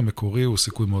ברעיון המקורי, הוא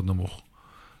סיכוי מאוד נמוך.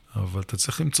 אבל אתה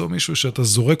צריך למצוא מישהו שאתה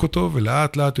זורק אותו,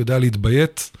 ולאט לאט יודע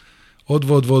להתביית עוד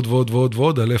ועוד ועוד ועוד ועוד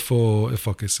ועוד, על איפה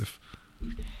הכסף.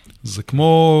 זה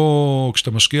כמו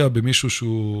כשאתה משקיע במישהו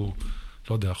שהוא,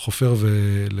 לא יודע, חופר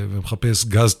ומחפש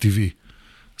גז טבעי.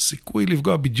 הסיכוי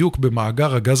לפגוע בדיוק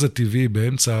במאגר הגז הטבעי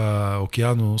באמצע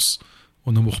האוקיינוס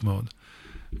הוא נמוך מאוד.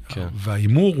 כן.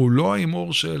 והאימור הוא לא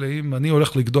האימור של אם אני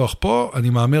הולך לקדוח פה, אני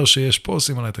מאמר שיש פה,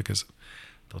 שים עליי את הכסף.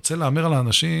 אתה רוצה לאמר על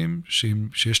האנשים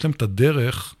שיש להם את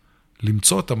הדרך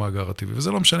למצוא את המאגר הטבעי,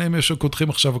 וזה לא משנה אם יש קודחים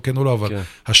עכשיו או כן או לא, אבל כן.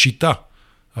 השיטה,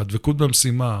 הדבקות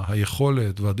במשימה,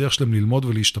 היכולת והדרך שלהם ללמוד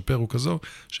ולהשתפר הוא כזו,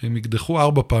 שהם יקדחו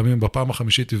 4 פעמים, בפעם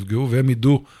החמישית יפגעו, והם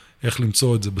ידעו איך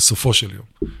למצוא את זה בסופו של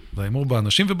יום. זה האמור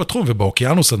באנשים ובתחום,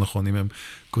 ובאוקיינוס הנכון, אם הם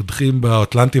קודחים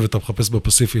באטלנטי ואתה מחפש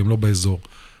בפסיפי, הם לא באזור.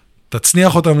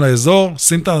 תצניח אותם לאזור,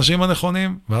 שים את האנשים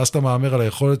הנכונים, ואז אתה מאמר על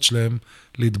היכולת שלהם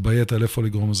להתביית על איפה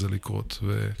לגרום לזה לקרות.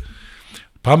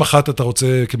 פעם אחת אתה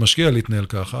רוצה כמשקיע להתנהל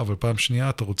ככה, אבל פעם שנייה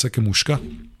אתה רוצה כמושקע,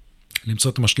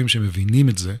 למצוא את המשקיעים שמבינים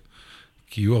את זה,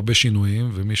 כי יהיו הרבה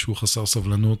שינויים, ומישהו חסר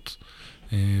סבלנות,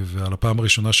 ועל הפעם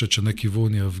הראשונה שתשנה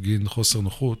כיוון יפגין חוסר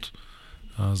נוחות,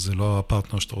 אז זה לא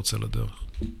הפרטנר שאתה רוצה לדרך.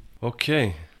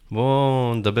 אוקיי,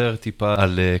 בואו נדבר טיפה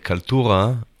על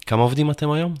קאלטורה. כמה עובדים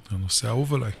אתם היום? הנושא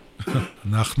אהוב עליי.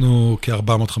 אנחנו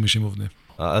כ-450 עובדים.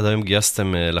 עד היום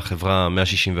גייסתם לחברה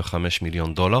 $165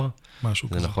 מיליון. משהו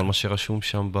כזה. זה נכון מה שרשום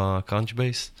שם בקראנץ'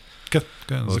 בייס? כן,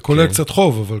 כן. זה כולל קצת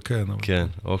חוב, אבל כן. כן,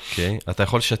 אוקיי. אתה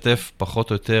יכול לשתף פחות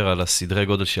או יותר על הסדרי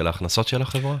גודל של ההכנסות של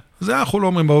החברה? זה אנחנו לא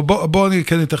אומרים, בוא אני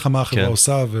כן ניתן לך מה החברה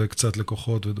עושה, וקצת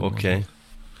לקוחות ודוגמאות. אוקיי.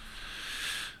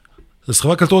 אז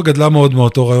חברת קאלטורה גדלה מאוד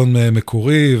מאותו רעיון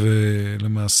מקורי,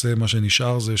 ולמעשה מה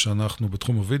שנשאר זה שאנחנו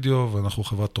בתחום הוידאו, ואנחנו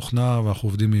חברת תוכנה, ואנחנו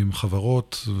עובדים עם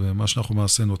חברות, ומה שאנחנו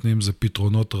מעשה נותנים זה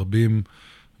פתרונות רבים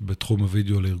בתחום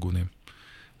הוידאו לארגונים.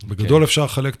 בגדול אפשר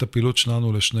לחלק את הפעילות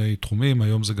שלנו לשני תחומים,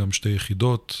 היום זה גם 2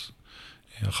 יחידות,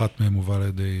 אחת מהן מובל על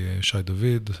ידי שי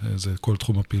דוד, זה כל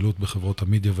תחום הפעילות בחברות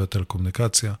המדיה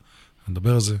והטלקומוניקציה,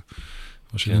 נדבר על זה.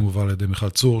 השני מובל על ידי מיכל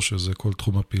צור, שזה כל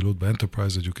תחום הפעילות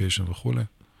באנטרפרייז, אדיוקיישן וכו'.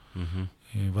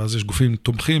 ואז יש גופים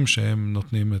תומכים שהם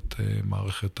נותנים את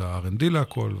מערכת ה-R&D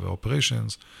להכל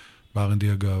וה-Operations.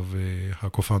 ב-R&D אגב,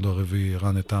 ה-co-founder הרביעי,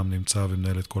 רן איתם, נמצא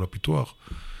ומנהל את כל הפיתוח.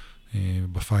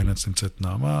 בפייננס נמצאת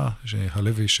נעמה,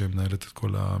 הלוי שמנהלת את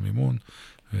כל המימון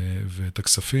ואת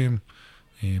הכספים.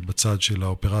 בצד של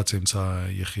האופרציה נמצא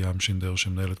יחיעם שינדר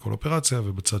שמנהל את כל האופרציה,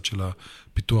 ובצד של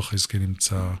הפיתוח העסקי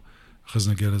נמצא, אחרי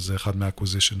זה נגיע לזה, אחד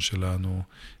מה-acquisition שלנו,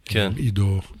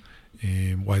 עידו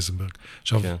וייזנברג.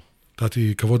 עכשיו,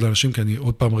 נתתי כבוד לאנשים, כי אני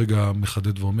עוד פעם רגע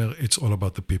מחדד ואומר, it's all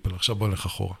about the people. עכשיו בוא נלך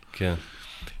אחורה. כן.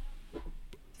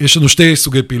 יש לנו 2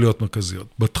 סוגי פעילויות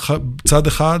מרכזיות. בצד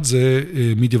אחד זה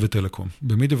מדיה וטלקום.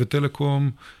 במדיה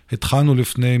וטלקום התחלנו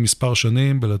לפני מספר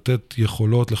שנים בלתת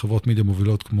יכולות לחברות מדיה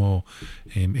מובילות כמו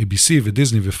ABC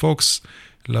ודיזני ופוקס,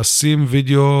 לשים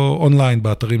וידאו אונליין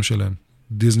באתרים שלהם,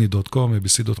 disney.com,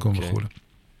 abc.com וכו'.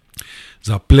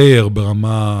 זה הפלייר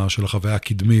ברמה של החוויה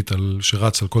הקדמית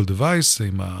שרץ על כל device,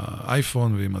 עם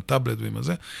האייפון ועם הטאבלט ועם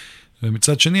הזה.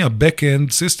 ומצד שני, ה-Backend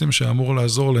System שאמור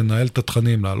לעזור לנהל את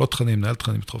התכנים, לעלות תכנים, לנהל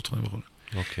תכנים, לתחוב תכנים וכו'.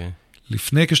 אוקיי.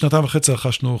 לפני כ2.5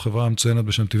 רכשנו חברה מצוינת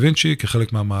בשם טיווינצ'י,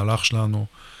 כחלק מהמהלך שלנו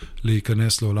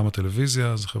להיכנס לעולם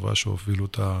הטלוויזיה, זו חברה שהובילו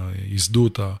אותה, ייסדו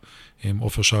אותה, עם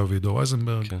עופר שער ועידו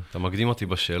וייזנברג. כן, אתה מקדים אותי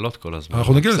בשאלות כל הזמן.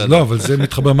 אנחנו נגיע לזה, לא, אבל זה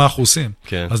מתחבר מה אנחנו עושים.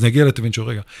 כן. אז נגיע לטיווינצ'י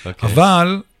רגע.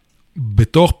 אבל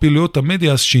בתוך פעילויות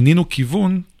המדיה, שינינו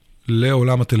כיוון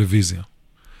לעולם הטלוויזיה.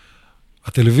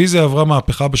 הטלוויזיה עברה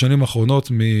מהפכה בשנים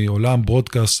האחרונות מעולם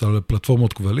ברודקאסט על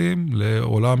פלטפורמות כבלים,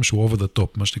 לעולם שהוא over the top,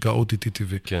 מה שנקרא OTT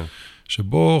TV. כן.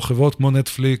 שבו חברות כמו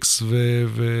נטפליקס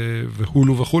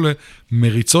והולו וכו',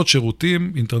 מריצות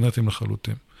שירותים אינטרנטיים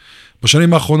לחלוטין.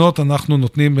 בשנים האחרונות אנחנו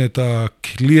נותנים את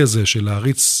הכלי הזה של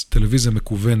להריץ טלוויזיה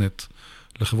מקוונת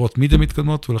לחברות מידיה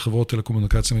מתקדמות ולחברות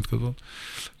טלקומוניקציה מתקדמות.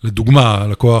 לדוגמה,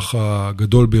 הלקוח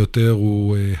הגדול ביותר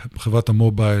הוא חברת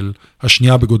המובייל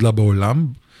השנייה בגודלה בעולם,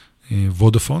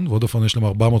 וודאפון. וודאפון יש להם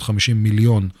 450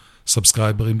 מיליון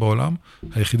סאבסקרייברים בעולם.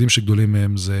 היחידים שגדולים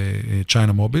מהם זה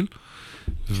צ'יינה מוביל.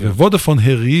 ווודאפון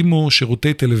הרימו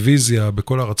שירותי טלוויזיה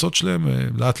בכל הארצות שלהם,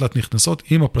 לאט לאט נכנסות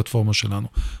עם הפלטפורמה שלנו.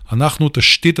 אנחנו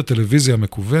תשתית הטלוויזיה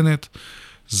המקוונת,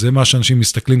 זה מה שאנשים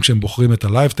מסתכלים כשהם בוחרים את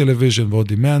ה-Live Television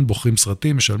ועוד Demand, בוחרים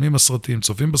סרטים, משלמים בסרטים,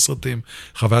 צופים בסרטים,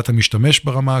 חוויית המשתמש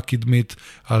ברמה הקדמית,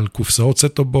 על קופסאות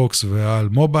סט-טופ בוקס ועל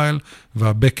מובייל,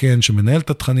 וה-Backend שמנהל את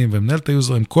התכנים ומנהל את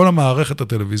היוזרים, כל המערכת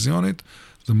הטלוויזיונית,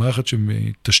 זו מערכת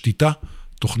שמתשתיתה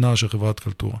תוכנה של חברת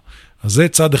קאלטורה. אז זה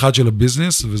צד אחד של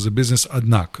הביזנס, וזה ביזנס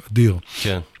ענק, אדיר.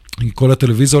 כן. כל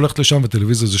הטלוויזיה הולכת לשם,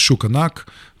 וטלוויזיה זה שוק ענק,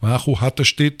 ואנחנו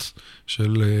התשתית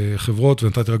של חברות,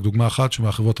 ונתתי רק דוגמה אחת,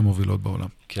 שמהחברות המובילות בעולם.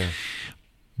 כן.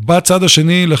 בצד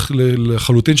השני,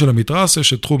 לחלוטין של המתרס,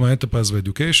 יש את תחום ה-Enterprise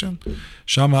ו-Education,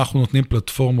 שם אנחנו נותנים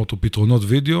פלטפורמות או פתרונות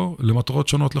וידאו למטרות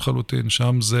שונות לחלוטין,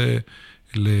 שם זה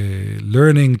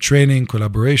ל-Learning, Training,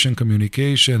 Collaboration,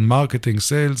 Communication, Marketing,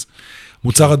 Sales.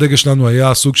 מוצר הדגל שלנו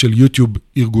היה סוג של יוטיוב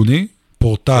ארגוני,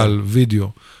 פורטל,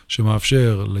 וידאו,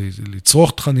 שמאפשר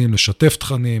לצרוך תכנים, לשתף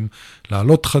תכנים,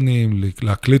 להעלות תכנים,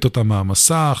 להקליט אותם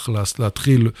מהמסך,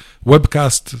 להתחיל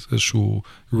וובקאסט, איזשהו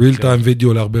real-time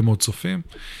וידאו להרבה מאוד צופים,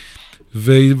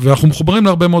 ואנחנו מחוברים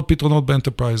להרבה מאוד פתרונות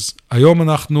באנטרפרייז. היום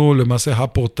אנחנו למעשה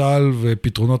הפורטל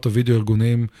ופתרונות הוידאו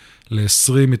ארגוניים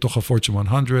ל-20 מתוך ה-Fortune 100,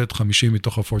 50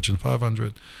 מתוך ה-Fortune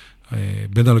 500,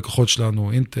 בין הלקוחות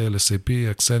שלנו, אינטל,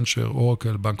 SAP, אקסנצ'ר,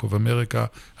 אורקל, בנק אוף אמריקה,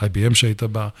 IBM שהייתה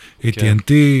בה,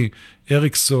 AT&T,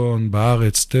 אריקסון,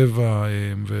 בארץ, טבע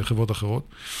וחברות אחרות.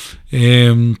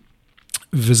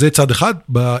 וזה צד אחד.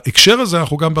 בהקשר הזה,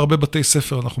 אנחנו גם בהרבה בתי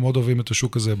ספר, אנחנו מאוד אוהבים את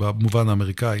השוק הזה במובן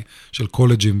האמריקאי של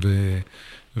קולג'ים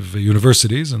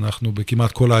ו-universities. אנחנו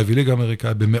בכמעט כל ה-Ivy League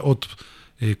האמריקאי, במאות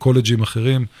קולג'ים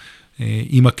אחרים,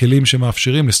 עם הכלים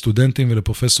שמאפשרים לסטודנטים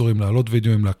ולפרופסורים לעלות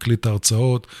וידאוים, להקליט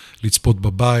הרצאות, לצפות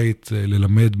בבית,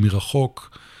 ללמד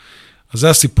מרחוק. אז זה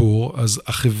הסיפור. אז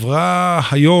החברה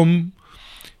היום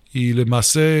היא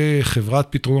למעשה חברת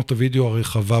פתרונות הוידאו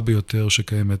הרחבה ביותר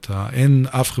שקיימת. אין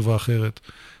אף חברה אחרת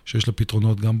שיש לה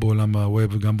פתרונות גם בעולם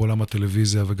הווב וגם בעולם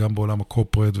הטלוויזיה וגם בעולם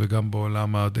הקורפרט וגם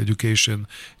בעולם האדיוקיישן,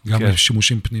 גם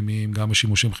בשימושים פנימיים, גם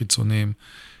בשימושים חיצוניים.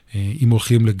 אם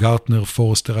הולכים לגרטנר,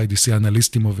 פורסטר, IDC,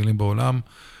 אנליסטים מובילים בעולם,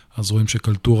 אז רואים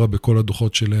שקאלטורה בכל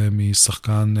הדוחות שלהם היא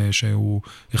שחקן שהוא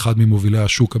אחד ממובילי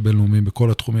השוק הבינלאומי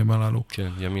בכל התחומים הללו. כן,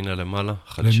 ימינה למעלה,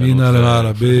 ימינה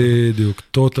למעלה, בדיוק,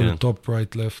 total, top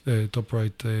right left, top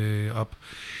right up.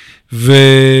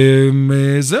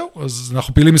 וזהו, אז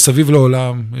אנחנו פעילים מסביב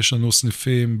לעולם, יש לנו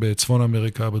סניפים בצפון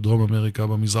אמריקה, בדרום אמריקה,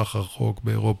 במזרח הרחוק,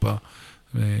 באירופה,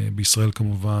 בישראל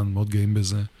כמובן, מאוד גאים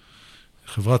בזה.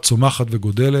 חברה צומחת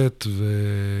וגודלת,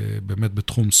 ובאמת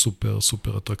בתחום סופר,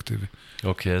 סופר אטרקטיבי.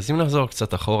 אוקיי, אז אם נחזור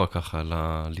קצת אחורה ככה,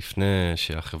 לפני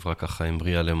שהחברה ככה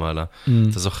המריאה למעלה,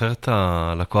 אתה זוכר את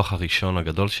הלקוח הראשון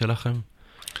הגדול שלכם?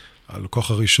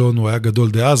 הלקוח הראשון הוא היה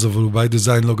גדול דאז, אבל הוא by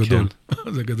design לא גדול.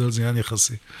 זה גדול, זה עניין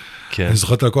יחסי. כן. אני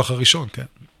זוכר את הלקוח הראשון, כן.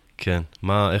 כן.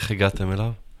 איך הגעתם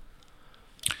אליו?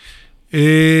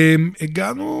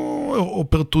 הגענו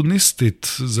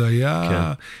אופרטוניסטית, זה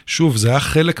היה, שוב, זה היה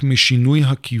חלק משינוי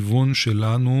הכיוון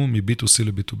שלנו מ-B2C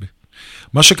ל-B2B.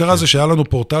 מה שקרה זה שהיה לנו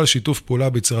פורטל שיתוף פעולה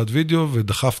ביצירת וידאו,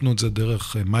 ודחפנו את זה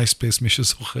דרך MySpace, מי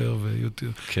שזוכר,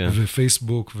 ויוטיוב,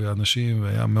 ופייסבוק, ואנשים,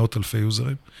 והיה מאות אלפי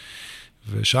יוזרים.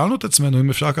 ושאלנו את עצמנו אם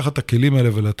אפשר לקחת את הכלים האלה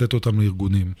ולתת אותם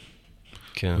לארגונים.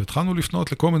 והתחלנו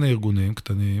לפנות לכל מיני ארגונים,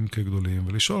 קטנים כגדולים,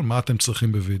 ולשאול מה אתם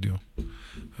צריכים בווידאו.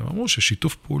 הם אמרו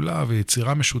ששיתוף פעולה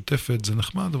ויצירה משותפת זה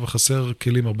נחמד, אבל חסר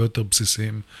כלים הרבה יותר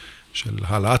בסיסיים של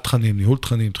העלאת תכנים, ניהול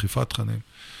תכנים, דחיפת תכנים.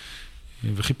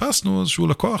 וחיפשנו איזשהו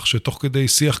לקוח שתוך כדי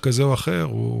שיח כזה או אחר,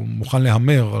 הוא מוכן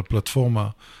להמר על פלטפורמה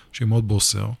שהיא מאוד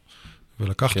בוסר,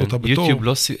 ולקחת אותה בתור. יוטיוב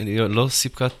לא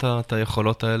סיפקה את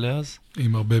היכולות האלה אז?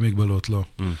 עם הרבה מגבלות, לא.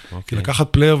 כי לקחת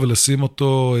פלייר ולשים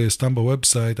אותו סתם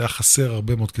בוובסייט, היה חסר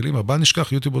הרבה מאוד כלים. אבל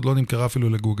נשכח, יוטיוב עוד לא נמכרה אפילו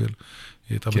לגוגל. היא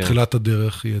הייתה בתחילת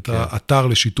הדרך, היא הייתה אתר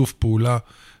לשיתוף פעולה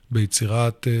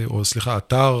ביצירת, או סליחה,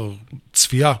 אתר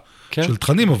צפייה של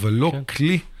תכנים, אבל לא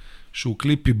כלי, שהוא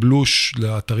כלי פיבלוש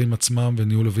לאתרים עצמם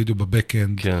וניהול הוידאו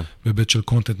בבקאנד, בבית של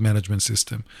Content Management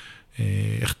System.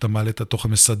 איך אתה מעלה את התוכן,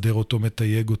 מסדר אותו,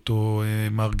 מתייג אותו,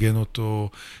 מארגן אותו,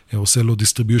 עושה לו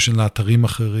distribution לאתרים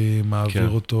אחרים, מעביר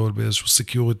אותו באיזשהו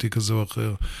security כזה או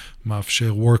אחר,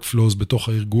 מאפשר workflows בתוך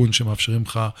הארגון שמאפשרים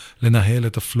לך לנהל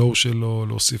את הפלואו שלו,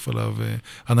 להוסיף עליו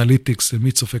אנליטיקס,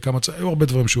 מי צופה, כמה צופה, היו הרבה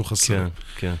דברים שהוא חסר.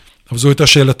 אבל זו הייתה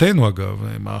שאלתנו אגב,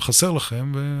 מה חסר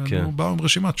לכם, ואנחנו באו עם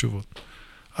רשימת תשובות.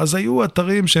 אז היו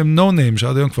אתרים שהם no-name,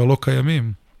 שעד היום כבר לא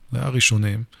קיימים, זה היה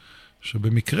ראשונים,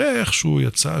 שבמקרה איכשהו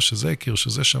יצא שזה הכיר,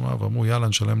 שזה שמע, ואמרו, יאללה,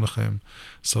 נשלם לכם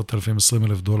 10,000,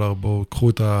 20,000 דולר, בואו, קחו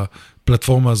את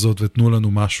הפלטפורמה הזאת ותנו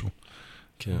לנו משהו.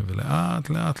 כן. ולאט,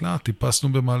 לאט, לאט,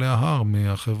 טיפסנו במעלה ההר,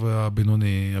 מהחבר'ה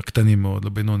הבינוני, הקטנים מאוד,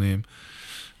 לבינוניים.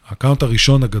 האקאונט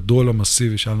הראשון הגדול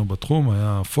המסיבי שלנו בתחום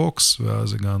היה פוקס,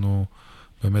 ואז הגענו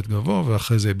באמת גבוה,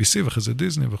 ואחרי זה ABC, ואחרי זה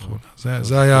דיזני וכו'.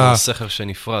 זה היה... סכר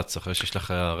שנפרץ, אחרי שיש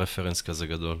לך רפרנס כזה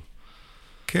גדול.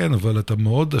 כן, אבל אתה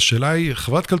מאוד, השאלה היא,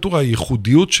 חברת קאלטורה,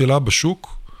 הייחודיות שלה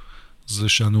בשוק, זה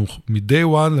שאנו מ-day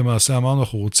one למעשה אמרנו,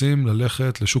 אנחנו רוצים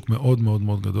ללכת לשוק מאוד מאוד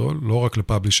מאוד גדול, לא רק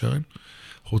לפאבלישרים,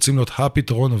 אנחנו רוצים להיות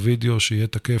הפתרון הוידאו שיהיה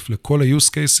תקף לכל ה-use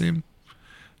cases,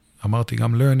 אמרתי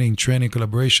גם learning, training,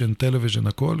 collaboration, television,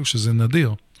 הכל, שזה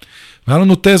נדיר. והיה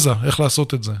לנו תזה, איך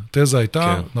לעשות את זה. תזה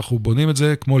הייתה, אנחנו בונים את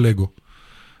זה כמו לגו.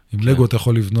 עם לגו אתה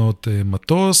יכול לבנות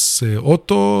מטוס,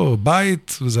 אוטו,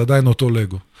 בית, וזה עדיין אותו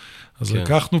לגו. אז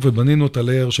לקחנו ובנינו את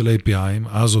הלייר של API,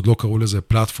 אז עוד לא קראו לזה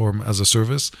Platform as a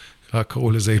Service, רק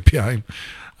קראו לזה API.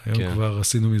 היום כבר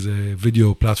עשינו מזה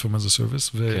Video Platform as a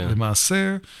Service,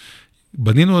 ולמעשה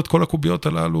בנינו את כל הקוביות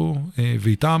הללו,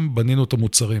 ואיתם בנינו את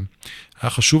המוצרים. היה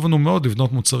חשוב לנו מאוד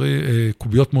לבנות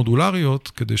קוביות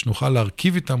מודולריות, כדי שנוכל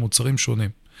להרכיב איתם מוצרים שונים.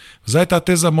 וזו הייתה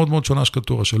התזה מאוד מאוד שונה של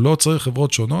כטייס, שלא צריך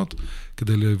חברות שונות,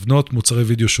 כדי לבנות מוצרי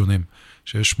וידאו שונים.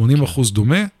 שיש 80%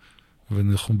 דומה,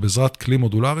 ואנחנו בעזרת כלי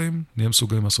מודולריים, נהיה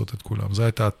מסוגלים לעשות את כולם. זו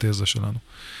הייתה התזה שלנו.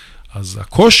 אז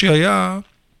הקושי היה,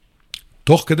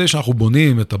 תוך כדי שאנחנו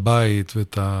בונים את הבית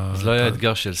ואת אז לא היה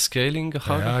אתגר של סקיילינג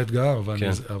אחר כך? היה אתגר,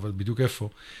 אבל בדיוק איפה.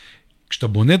 כשאתה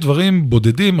בונה דברים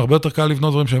בודדים, הרבה יותר קל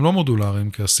לבנות דברים שהם לא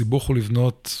מודולריים, כי הסיבוך הוא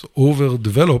לבנות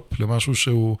over-develop למשהו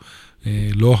שהוא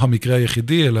לא המקרה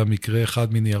היחידי, אלא מקרה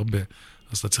אחד מיני הרבה.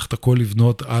 אז אתה צריך את הכל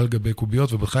לבנות על גבי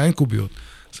קוביות, ובכלל אין קוביות.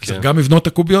 אז צריך גם לבנות את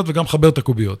הקוביות וגם לחבר את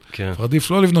הקוביות.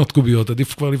 עדיף לא לבנות קוביות,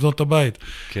 עדיף כבר לבנות את הבית.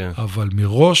 אבל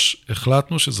מראש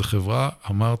החלטנו שזו חברה,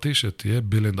 אמרתי שתהיה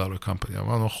 $1 billion company.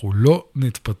 אמרנו, אנחנו לא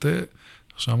נתפתה,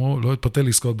 שאמרו, לא נתפתה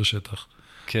לעסקאות בשטח.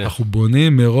 אנחנו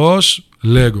בונים מראש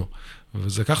לגו.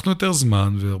 וזה לקחנו יותר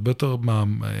זמן, והרבה יותר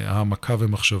העמקה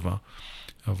ומחשבה.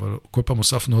 אבל כל פעם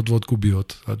הוספנו עוד ועוד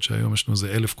קוביות, עד שהיום יש לנו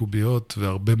איזה 1,000 קוביות,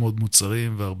 והרבה מאוד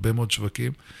מוצרים, והרבה מאוד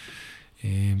שווקים.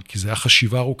 כי זה היה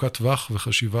חשיבה ארוכת טווח,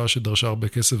 וחשיבה שדרשה הרבה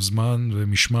כסף, זמן,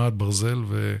 ומשמעת, ברזל,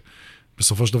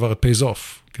 ובסופו של דבר it pays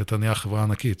off, כי אתה נהיה חברה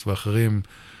ענקית, ואחרים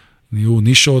נהיו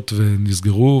נישות,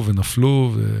 ונסגרו,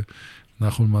 ונפלו,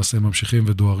 ואנחנו למעשה ממשיכים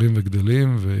ודוארים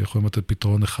וגדלים, ויכולים לתת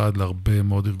פתרון אחד להרבה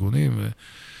מאוד ארגונים.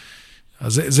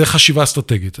 אז זה חשיבה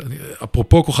אסטרטגית.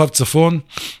 אפרופו כוכב צפון,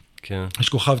 יש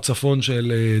כוכב צפון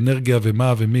של אנרגיה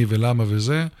ומה ומי ולמה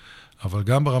וזה, אבל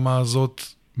גם ברמה הזאת,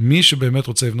 מי שבאמת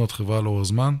רוצה לבנות חברה לאור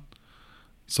הזמן,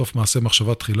 סוף מעשה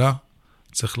מחשבה תחילה,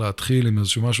 צריך להתחיל עם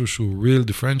איזשהו משהו שהוא real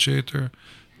differentiator,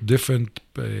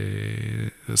 different,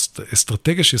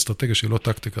 אסטרטגיה שהיא לא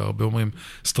טקטיקה, הרבה אומרים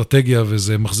אסטרטגיה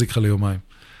וזה מחזיק לך ליומיים.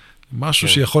 משהו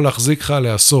שיכול להחזיק לך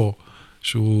לעשור,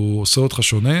 שהוא עושה אותך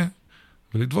שונה,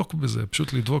 ולדבוק בזה,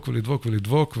 פשוט לדבוק ולדבוק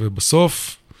ולדבוק,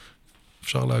 ובסוף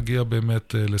אפשר להגיע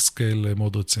באמת לסקייל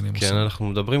מאוד רציני. כן, אנחנו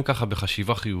מדברים ככה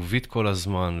בחשיבה חיובית כל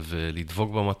הזמן,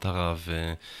 ולדבוק במטרה,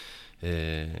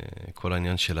 וכל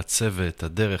העניין של הצוות,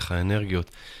 הדרך,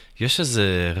 האנרגיות. יש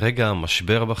איזה רגע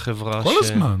משבר בחברה? כל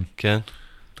הזמן. כן.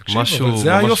 תקשיב, אבל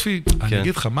זה היופי. אני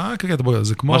אגיד לך, מה?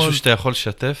 זה כמו... משהו שאתה יכול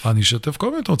לשתף? אני אשתף כל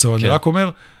מיני רוצה, אבל אני רק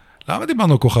אומר... למה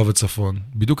דיברנו על כוכב הצפון?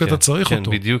 בדיוק אתה צריך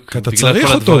אותו. כן, בדיוק. כי אתה צריך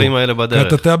אותו. הדברים האלה בדרך.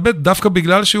 כי אתה תאבד דווקא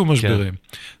בגלל שיהיו משברים.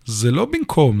 זה לא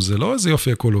במקום, זה לא איזה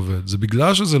יופי הכל עובד. זה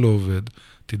בגלל שזה לא עובד,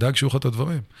 תדאג שיהיו לך את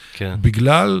הדברים.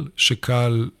 בגלל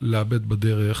שקל לאבד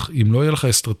בדרך, אם לא יהיה לך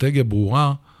אסטרטגיה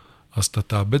ברורה, אז אתה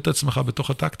תאבד את עצמך בתוך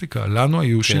הטקטיקה. לנו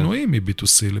היו שינויים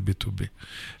מ-B2C ל-B2B,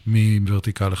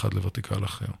 מוורטיקל אחד לוורטיקל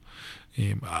אחר.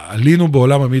 עלינו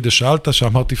בעולם המידע, שאלת,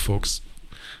 שאמרתי פוקס.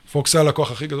 פוקס היה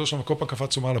הלקוח הכי גדול שלנו, כל פעם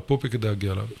קפצנו מעל הפופי כדי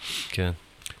להגיע אליו. כן.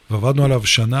 ועבדנו עליו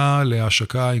שנה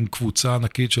להשקה עם קבוצה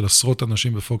ענקית של עשרות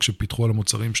אנשים בפוקס שפיתחו על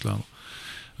המוצרים שלנו.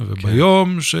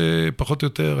 וביום שפחות או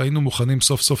יותר היינו מוכנים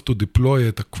סוף סוף to deploy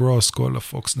את ה-cross, כל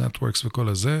ה-Fox Networks וכל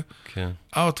הזה,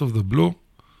 out of the blue,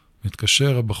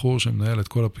 מתקשר הבחור שמנהל את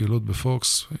כל הפעילות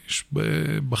בפוקס, איש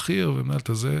בכיר ומנהל את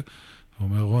הזה,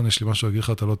 ואומר, רון, יש לי משהו להגיד לך,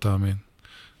 אתה לא תאמין.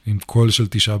 עם קול של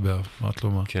 9 באב, אמרת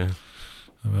לו מה. כן.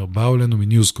 באו אלינו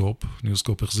מניוזקורפ,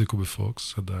 ניוזקורפ החזיקו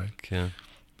בפוקס, עדיין. כן.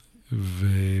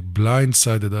 ובליינד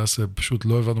סיידד, פשוט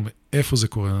לא הבנו מאיפה זה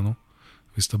קורה לנו,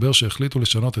 והסתבר שהחליטו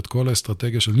לשנות את כל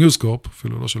האסטרטגיה של ניוזקורפ,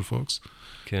 אפילו לא של פוקס,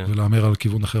 ולאמר על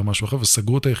כיוון אחר משהו אחר,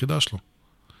 וסגרו את היחידה שלו.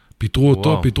 פיתרו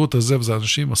אותו, פיתרו את הזה, וזה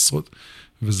אנשים עשרות,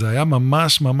 וזה היה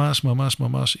ממש, ממש, ממש,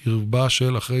 ממש ערבה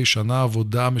של אחרי שנה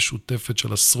עבודה משותפת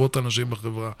של עשרות אנשים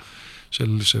בחברה,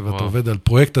 ואתה עובד על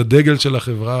פרויקט הדגל של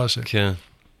החברה, כן.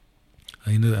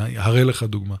 הנה, הרי לך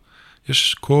דוגמה.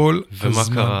 יש כל ומה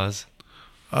הזמן... קרה אז?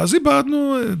 אז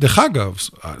איבדנו, דרך אגב,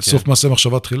 סוף מעשה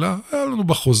מחשבה תחילה, היה לנו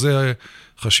בחוזה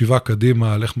חשיבה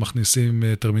קדימה, על איך מכניסים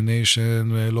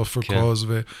termination, לא for cause,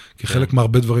 כי חלק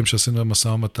מהרבה דברים שעשינו במסע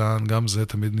ומתן, גם זה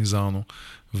תמיד נזהרנו,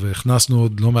 והכנסנו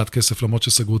עוד לא מעט כסף, למרות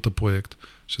שסגרו את הפרויקט,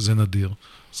 שזה נדיר.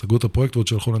 סגרו את הפרויקט ועוד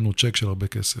שלחו לנו צ'ק של הרבה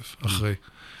כסף, אחרי,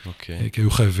 כי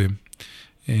היו חייבים.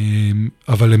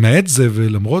 אבל למעט זה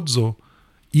ולמרות זו,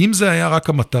 אם זה היה רק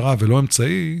המטרה ולא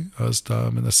אמצעי, אז אתה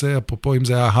מנסה, אפרופו, אם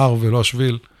זה היה הר ולא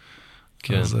השביל,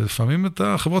 אז לפעמים את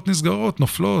החברות נסגרות,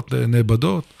 נופלות,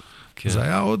 נאבדות. זה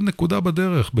היה עוד נקודה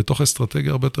בדרך, בתוך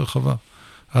אסטרטגיה הרבה יותר רחבה.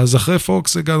 אז אחרי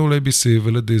פוקס הגענו ל-ABC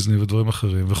ולדיזני ודברים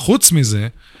אחרים, וחוץ מזה,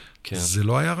 כן. זה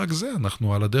לא היה רק זה,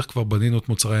 אנחנו על הדרך כבר בנינו את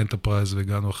מוצרי האנטרפרייז,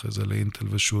 והגענו אחרי זה לאינטל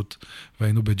ושוט,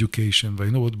 והיינו באדיוקיישן,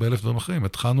 והיינו עוד באלף דברים אחרים.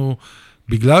 התחלנו,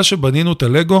 בגלל שבנינו את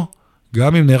הלגו,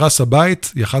 גם אם נהרס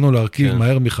הבית, יכלנו להרכיב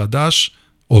מהר מחדש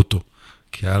אותו,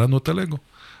 כי היה לנו את הלגו.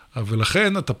 אבל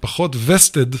לכן אתה פחות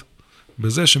vested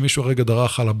בזה שמישהו הרגע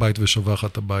דרך על הבית ושבח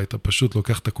את הבית, אתה פשוט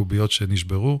לוקח את הקוביות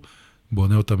שנשברו,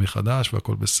 בונה אותם מחדש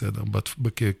והכל בסדר,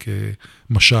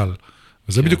 כמשל.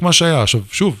 וזה בדיוק מה שהיה. עכשיו,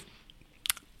 שוב,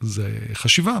 זה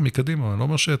חשיבה מקדימה, אני לא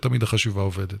אומר שתמיד החשיבה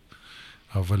עובדת.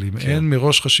 אבל אם אין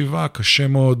מראש חשיבה, קשה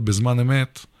מאוד בזמן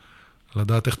אמת,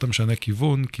 לדעת איך אתה משנה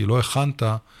כיוון, כי לא הכנת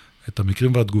את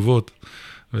המקרים והתגובות,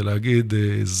 ולהגיד,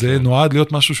 זה נועד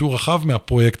להיות משהו שהוא רחב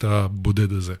מהפרויקט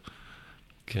הבודד הזה.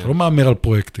 אתה לא מאמר על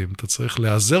פרויקטים, אתה צריך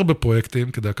להיעזר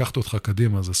בפרויקטים כדי לקחת אותך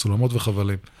קדימה, זה סולמות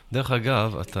וחבלים. דרך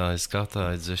אגב, אתה הזכרת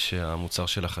את זה שהמוצר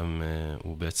שלכם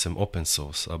הוא בעצם אופן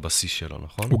סורס, הבסיס שלו,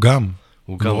 נכון? הוא גם.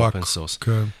 הוא גם אופן סורס.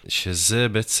 כן. שזה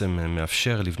בעצם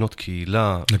מאפשר לבנות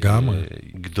קהילה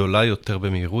גדולה יותר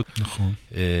במהירות. נכון.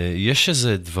 יש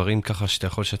איזה דברים ככה שאתה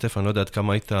יכול לשתף, אני לא יודע עד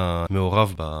כמה היית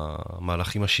מעורב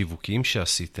במהלכים השיווקיים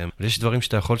שעשיתם, אבל יש דברים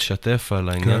שאתה יכול לשתף על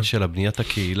העניין של הבניית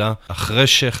הקהילה, אחרי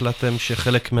שהחלטתם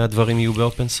שחלק מהדברים יהיו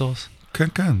באופן סורס? כן,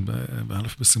 כן,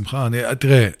 באלף בשמחה.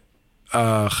 תראה,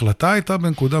 ההחלטה הייתה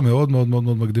בנקודה מאוד מאוד מאוד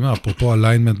מאוד מקדימה, אפרופו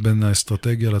alignment בין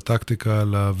האסטרטגיה לטקטיקה,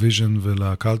 לוויז'ן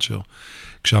ולקלצ'ר.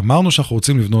 כשאמרנו שאנחנו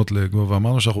רוצים לבנות לגו,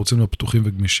 ואמרנו שאנחנו רוצים להיות פתוחים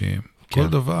וגמישים, כל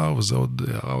דבר, וזה עוד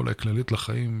הערה אולי כללית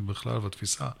לחיים בכלל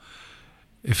והתפיסה,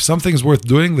 if something is worth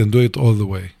doing, then do it all the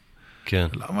way. כן.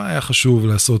 למה היה חשוב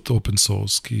לעשות open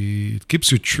source? כי it keeps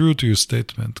you true to your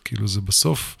statement, כאילו זה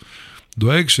בסוף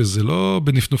דואג שזה לא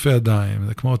בנפנופי ידיים,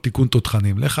 זה כמו תיקון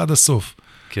תותחנים, לך עד הסוף.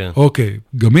 כן. אוקיי,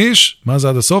 גמיש, מה זה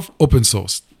עד הסוף? open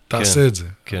source. תעשה את זה.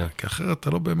 כן. כי אחרת אתה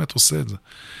לא באמת עושה את זה.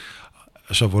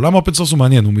 עכשיו, עולם האופן סורס הוא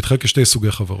מעניין, הוא מתחלק כשתי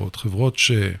סוגי חברות. חברות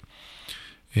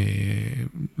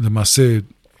שלמעשה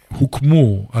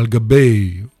הוקמו על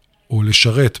גבי או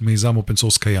לשרת מיזם אופן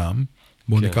סורס קיים,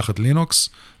 בואו ניקח את לינוקס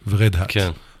ורד האט.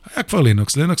 כן. היה כבר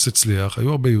לינוקס, לינוקס הצליח,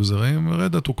 היו הרבה יוזרים,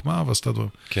 רד האט הוקמה ועשתה דברים.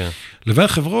 כן. לבין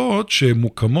חברות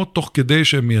שמוקמות תוך כדי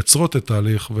שהן מייצרות את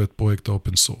תהליך ואת פרויקט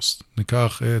האופן סורס.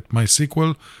 ניקח את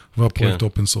MySQL והפרויקט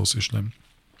האופן סורס יש להם.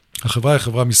 החברה היא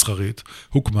חברה מסחרית,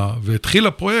 הוקמה,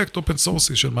 והתחילה פרויקט אופן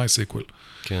סורסי של MySQL.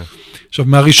 כן. עכשיו,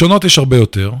 מהראשונות יש הרבה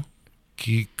יותר,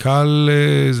 כי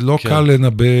לא קל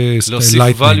לנבא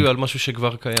להוסיף value על משהו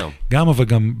שכבר קיים. גם, אבל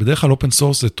גם בדרך כלל אופן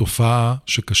סורס זה תופעה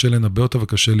שקשה לנבא אותה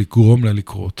וקשה לגרום לה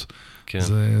לקרות.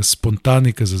 זה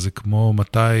ספונטני כזה, זה כמו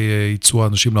מתי יצאו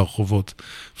האנשים לרחובות.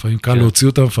 לפעמים קל להוציא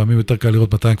אותם, לפעמים יותר קל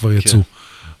לראות מתי הם כבר יצאו.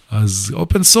 אז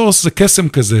אופן סורס זה קסם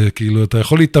כזה, כאילו אתה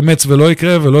יכול להתאמץ ולא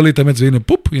יקרה, ולא להתאמץ והנה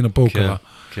פופ, הנה פה הוא קרה.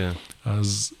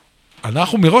 אז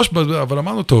אנחנו מראש, אבל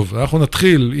אמרנו טוב, אנחנו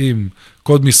נתחיל עם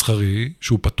קוד מסחרי,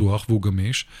 שהוא פתוח והוא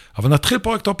גמיש, אבל נתחיל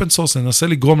פרויקט אופן סורס, ננסה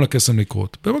לגרום לקסם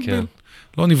לקרות. במקביל,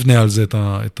 לא נבנה על זה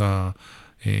את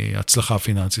ההצלחה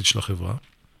הפיננסית של החברה.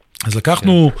 אז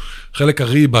לקחנו חלק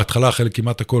הרי בהתחלה, חלק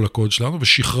כמעט הכל הקוד שלנו,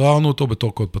 ושחררנו אותו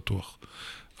בתור קוד פתוח.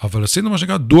 אבל עשינו מה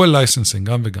שנקרא dual licensing,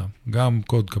 גם וגם. גם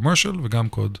קוד commercial וגם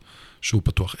קוד שהוא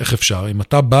פתוח. איך אפשר? אם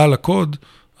אתה בא לקוד,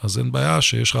 אז אין בעיה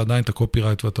שיש לך עדיין את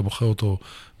הקופירייט ואתה מוכר אותו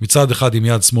מצד אחד עם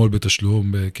יד שמאל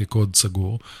בתשלום כקוד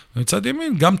סגור, ומצד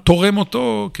ימין גם תורם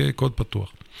אותו כקוד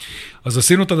פתוח. אז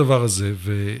עשינו את הדבר הזה,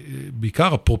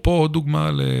 ובעיקר אפרופו עוד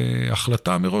דוגמה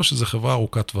להחלטה מראש, שזו חברה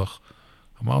ארוכת טווח.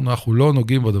 אמרנו, אנחנו לא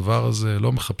נוגעים בדבר הזה,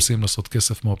 לא מחפשים לעשות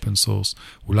כסף מאופן סורס,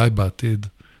 אולי בעתיד,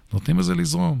 נותנים לזה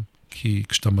לזרום. כי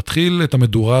כשאתה מתחיל את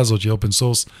המדורה הזאת של אופן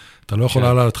סורס, אתה לא יכול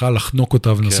להתחיל לחנוק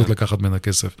אותה ולנסות לקחת ממנה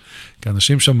כסף. כי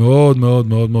אנשים שם מאוד מאוד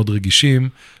מאוד מאוד רגישים,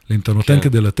 אם אתה נותן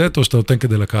כדי לתת או שאתה נותן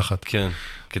כדי לקחת. כן,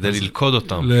 כדי ללכוד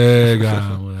אותם.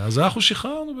 לגמרי. אז אנחנו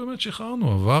באמת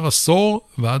שחררנו. עבר עשור,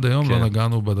 ועד היום לא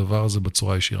נגענו בדבר הזה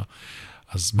בצורה ישירה.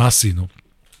 אז מה עשינו?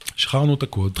 שחררנו את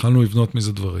הקוד, התחלנו לבנות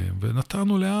מזה דברים,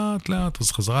 ונתנו לאט לאט,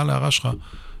 אז חזרה להערה שלך,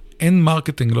 אין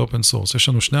מרקטינג לאופן סורס. יש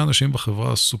לנו שני אנשים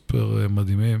בחברה סופר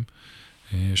מדהימים,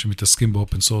 שמתעסקים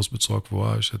באופן סורס בצורה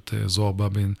קבועה. יש את זוהר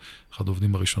בבין, אחד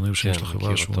העובדים הראשונים שיש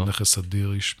לחברה, שהוא נכס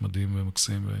אדיר, איש מדהים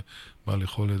ומקסים ובעל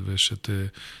יכולת, ויש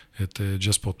את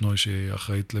ג'ס פורטנוי, שהיא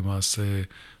אחראית למעשה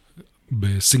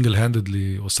בסינגל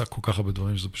הנדדלי, עושה כל כך הרבה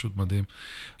דברים, שזה פשוט מדהים.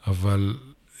 אבל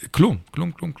כלום.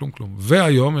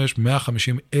 והיום יש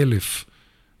 150,000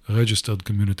 registered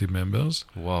community members,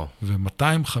 וואו.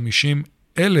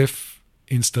 ו-250,000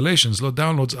 installations, לא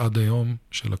downloads עד היום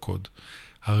של הקוד.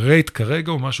 הרייט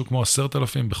כרגע הוא משהו כמו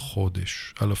 10,000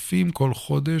 בחודש. 1,000 כל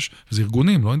חודש, זה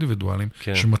ארגונים, לא אינדיבידואלים,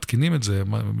 שמתקינים את זה,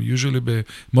 usually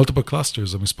ב-multiple clusters,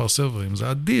 זה מספר סרברים,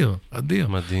 זה אדיר, אדיר.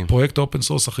 מדהים. פרויקט האופן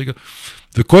סורס הכי גדול.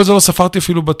 וכל זה לא ספרתי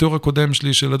אפילו בתיאור הקודם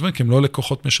שלי של הדברים, כי הם לא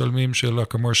לקוחות משלמים של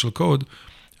ה-commercial code,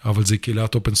 אבל זה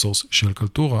קהילת אופן סורס של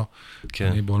קאלטורה.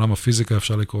 כן. בעולם הפיזיקה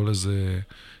אפשר לקרוא לזה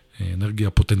אנרגיה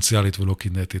פוטנציאלית ולא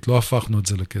קינטית. לא הפכנו את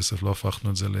זה לכסף, לא הפכנו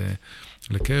את זה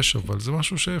לקש, אבל זה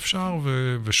משהו שאפשר,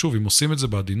 ושוב, אם עושים את זה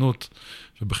בעדינות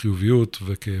ובחיוביות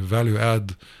וכ-value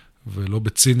add ולא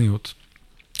בציניות,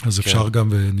 אז אפשר גם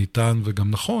וניתן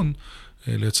וגם נכון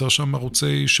לייצר שם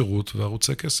ערוצי שירות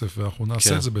וערוצי כסף, ואנחנו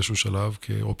נעשה את זה באיזשהו שלב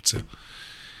כאופציה.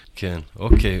 כן,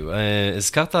 אוקיי.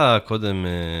 הזכרת קודם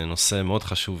נושא מאוד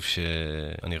חשוב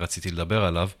שאני רציתי לדבר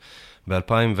עליו.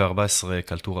 ב-2014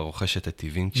 קאלטורה רוכשת את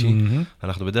דיווינצ'י.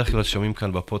 אנחנו בדרך כלל שומעים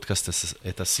כאן בפודקאסט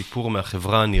את הסיפור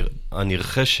מהחברה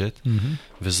הנרכשת,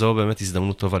 וזו באמת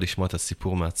הזדמנות טובה לשמוע את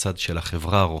הסיפור מהצד של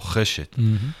החברה הרוכשת.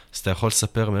 אז אתה יכול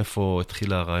לספר מאיפה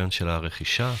התחיל הרעיון של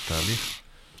הרכישה, התהליך?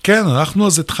 כן, אנחנו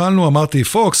אז התחלנו, אמרתי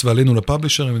פוקס, ועלינו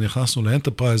לפאבלישרים, ונכנסנו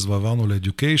לאנטרפרייז, ועברנו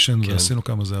לאדיוקיישן, ועשינו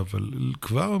כמה זה, אבל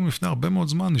כבר לפני הרבה מאוד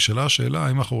זמן נשאלה השאלה,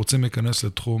 האם אנחנו רוצים להיכנס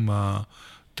לתחום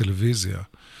הטלוויזיה.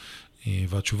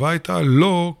 והתשובה הייתה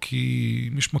לא, כי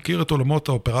מי שמכיר את עולמות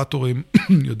האופרטורים,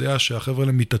 יודע שהחבר'ה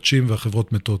האלה מתעצ'ים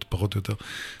והחברות מתות, פחות או יותר.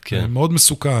 כן. מאוד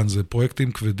מסוכן, זה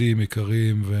פרויקטים כבדים,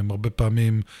 עיקריים, והם הרבה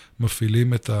פעמים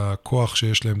מפעילים את הכוח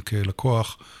שיש להם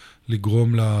כלקוח,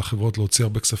 לגרום לחברות להוציא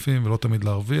הרבה כספים, ולא תמיד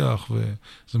להרוויח,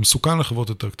 וזה מסוכן לחברות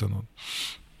יותר קטנות.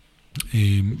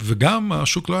 וגם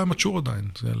השוק לא היה מצ'ור עדיין,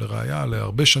 זה לראיה,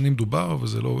 להרבה שנים דובר,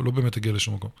 וזה לא באמת הגיע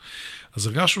לשום מקום. אז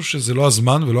הרגשנו שזה לא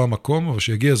הזמן ולא המקום, אבל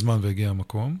שיגיע הזמן והגיע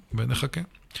המקום, ונחכה.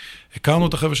 הכרנו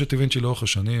את החבר'ה של דיווינצ'י לאורך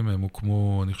השנים, הם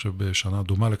הוקמו, אני חושב, בשנה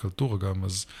דומה לקאלטורה גם,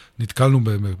 אז נתקלנו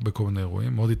בכל מיני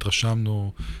אירועים, מאוד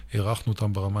התרשמנו, הערכנו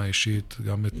אותם ברמה האישית,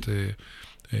 גם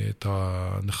את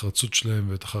הנחרצות שלהם,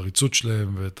 ואת החריצות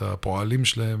שלהם, ואת הפועלים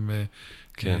שלהם,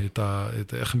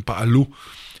 איך הם פעלו.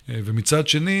 ומצד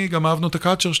שני, גם אהבנו את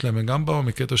הקלצ'ר שלהם, הם גם באו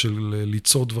מקטע של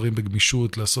ליצור דברים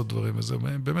בגמישות, לעשות דברים, וזה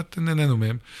באמת נהנינו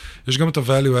מהם. יש גם את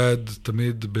ה-value add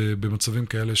תמיד במצבים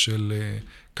כאלה של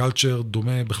קלצ'ר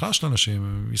דומה בכלל של אנשים,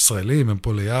 הם ישראלים, הם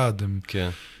פה ליד, הם... כן.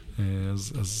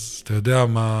 אז אתה יודע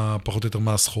פחות או יותר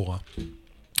מה הסחורה.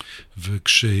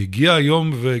 וכשהגיע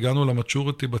היום והגענו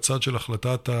למצ'וריטי בצד של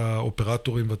החלטת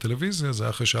האופרטורים והטלוויזיה, זה היה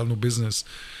אחרי שאלנו ביזנס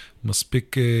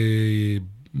מספיק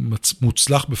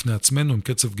מוצלח בפני עצמנו, עם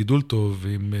קצב גידול טוב,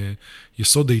 ועם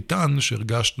יסוד איתן,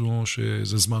 שהרגשנו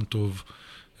שזה זמן טוב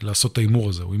לעשות את האימור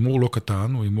הזה. הוא אימור לא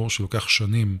קטן, הוא אימור שלוקח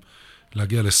שנים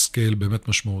להגיע לסקייל באמת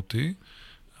משמעותי,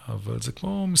 אבל זה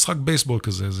כמו משחק בייסבול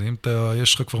כזה, זה אם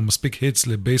יש לך כבר מספיק היטס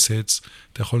לבייס היטס,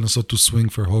 אתה יכול לנסות to swing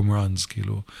for home runs,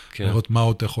 כאילו, לראות מה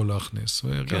עוד אתה יכול להכניס,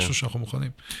 והרגשנו שאנחנו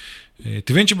מוכנים.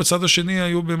 דיווינצ'י בצד השני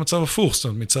היו במצב הפוך, זאת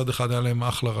אומרת, מצד אחד היה להם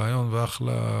אחלה רעיון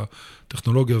ואחלה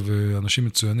טכנולוגיה ואנשים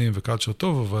מצוינים וקלצ'ר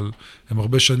טוב, אבל הם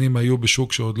הרבה שנים היו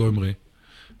בשוק שעוד לא המריא.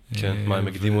 כן, מה, הם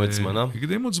הקדימו את זמנם?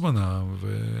 הקדימו את זמנם,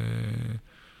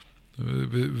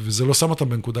 וזה לא שם אותם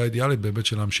בנקודה אידיאלית, בהיבט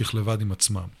של להמשיך לבד עם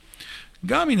עצמם.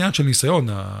 גם עניין של ניסיון,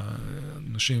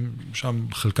 האנשים שם,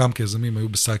 חלקם כיזמים היו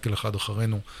בסייקל אחד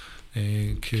אחרינו,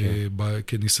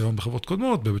 כניסיון בחברות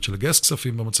קודמות, בהיבט של לגייס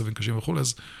כספים במצבים קשים וכו',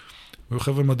 אז היו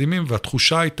חבר'ה מדהימים,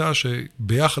 והתחושה הייתה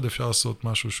שביחד אפשר לעשות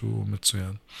משהו שהוא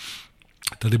מצוין.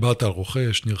 אתה דיברת על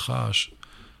רוכש, נרכש,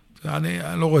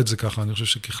 אני לא רואה את זה ככה, אני חושב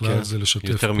שככלל זה לשתף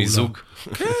פעולה. יותר מיזוג.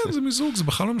 כן, זה מיזוג, זה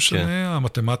בכלל לא משנה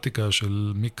המתמטיקה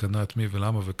של מי קנה את מי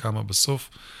ולמה וכמה בסוף.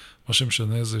 מה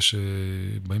שמשנה זה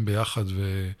שבאים ביחד,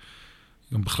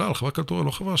 וגם בכלל, חברת קאלטורה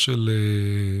לא חברה של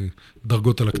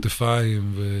דרגות על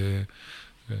הכתפיים,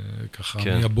 וככה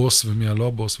מי הבוס ומי הלא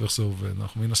הבוס, ואיך זה עובד.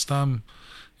 אנחנו מן הסתם,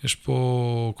 יש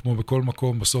פה, כמו בכל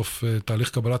מקום, בסוף תהליך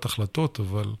קבלת החלטות,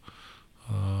 אבל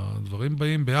הדברים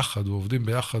באים ביחד, ועובדים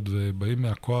ביחד, ובאים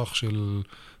מהכוח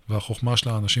והחוכמה של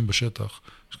האנשים בשטח.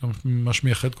 יש גם ממש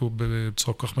מייחד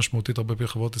בצורה כל כך משמעותית, הרבה פעמים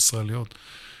חברות ישראליות,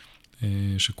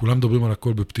 שכולם מדברים על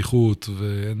הכל בפתיחות,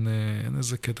 ואין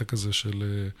איזה קטע כזה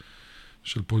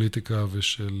של פוליטיקה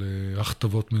ושל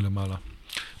הכתבות מלמעלה.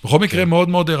 בכל מקרה, מאוד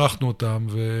מאוד הערכנו אותם,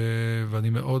 ואני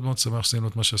מאוד מאוד שמח שעשינו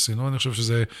את מה שעשינו. אני חושב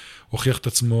שזה הוכיח את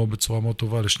עצמו בצורה מאוד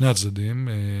טובה לשני הצדדים,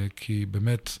 כי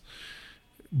באמת,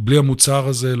 בלי המוצר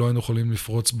הזה לא היינו יכולים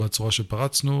לפרוץ בצורה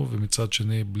שפרצנו, ומצד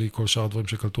שני, בלי כל שאר הדברים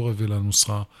שקאלטורה הביא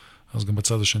לנוסחה, אז גם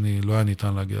בצד השני לא היה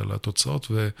ניתן להגיע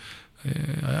לתוצאות,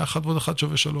 היה 1 ועוד 1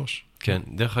 שווה 3. כן,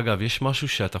 דרך אגב, יש משהו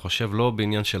שאתה חושב לא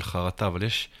בעניין של חרטה, אבל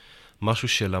יש משהו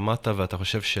שלמדת ואתה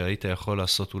חושב שהיית יכול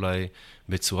לעשות אולי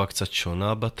בצורה קצת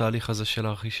שונה בתהליך הזה של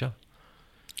הרכישה?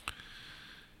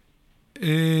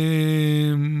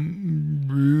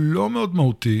 לא מאוד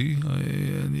מהותי,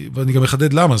 ואני גם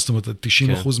מחדד למה, זאת אומרת,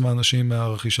 90% מהאנשים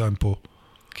מהרכישה הם פה.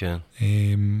 כן.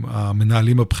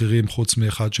 המנהלים הבכירים, חוץ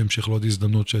מאחד שהמשיך לעוד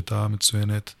הזדמנות שהייתה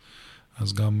מצוינת,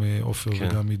 אז גם אופר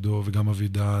וגם עידו וגם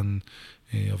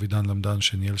אבידן למדן,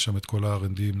 שניהל שם את כל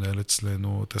ה-R&D, מנהל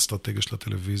אצלנו את האסטרטגיה של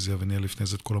הטלוויזיה, וניהל לפני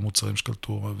זה את כל המוצרים של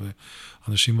קאלטורה,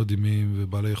 ואנשים מדהימים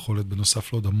ובעלי יכולת,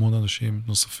 בנוסף לעוד המון אנשים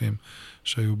נוספים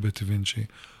שהיו בטווינצ'י.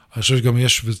 אני חושב שגם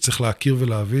יש, וצריך להכיר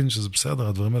ולהבין שזה בסדר,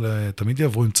 הדברים האלה תמיד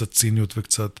יעברו עם קצת ציניות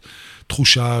וקצת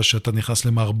תחושה שאתה נכנס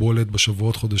למערבולת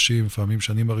בשבועות, חודשים, לפעמים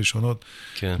שנים הראשונות.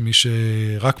 כן.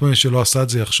 רק מי שלא עשה את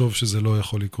זה יחשוב שזה לא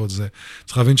יכול לקרות. זה.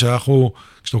 צריך להבין שאנחנו,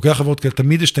 כשאתה לוקח חברות כאלה,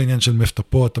 תמיד יש את העניין של מאיפה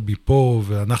פה, אתה בי פה,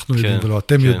 ואנחנו יודעים ולא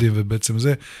אתם יודעים, ובעצם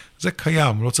זה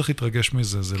קיים, לא צריך להתרגש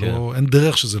מזה, זה לא, אין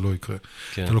דרך שזה לא יקרה.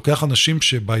 אתה לוקח אנשים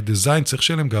שבי דיזיין צריך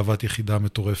שיהיה להם גאוות יחידה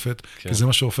מטורפת, כי זה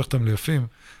מה שהופך אותם ליפים.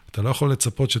 אתה לא יכול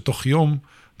לצפות שתוך יום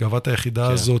גאוות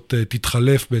היחידה הזאת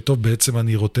תתחלף, טוב, בעצם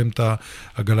אני רותם את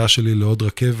העגלה שלי לעוד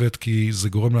רכבת, כי זה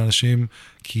גורם לאנשים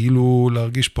כאילו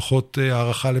להרגיש פחות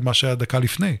הערכה למה שהיה דקה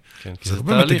לפני. כן, כי זה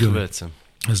תהליך בעצם.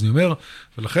 אז אני אומר,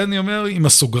 ולכן אני אומר, עם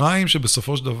הסוגריים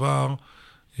שבסופו של דבר,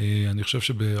 אני חושב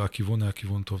שהכיוון היה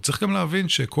כיוון טוב. צריך גם להבין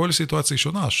שכל סיטואציה היא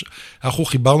שונה. אנחנו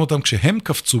חיברנו אותם כשהם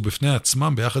קפצו בפני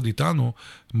עצמם ביחד איתנו,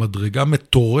 מדרגה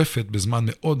מטורפת בזמן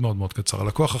מאוד מאוד מאוד קצר.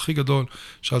 הלקוח הכי גדול,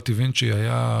 שאלתי וינצ'י,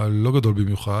 היה לא גדול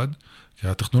במיוחד, כי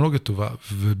היה טכנולוגיה טובה,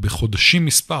 ובחודשים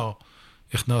מספר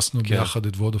הכנסנו ביחד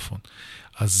את וודאפון.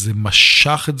 אז זה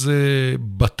משך את זה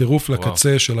בטירוף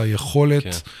לקצה של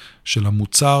היכולת, של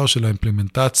המוצר, של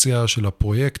האימפלמנטציה, של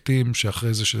הפרויקטים,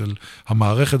 שאחרי זה של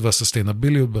המערכת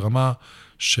והססטיינביליות ברמה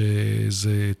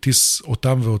שזה טיס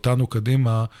אותם ואותנו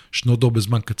קדימה שנות דור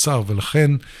בזמן קצר,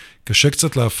 ולכן קשה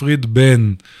קצת להפריד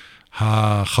בין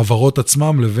החברות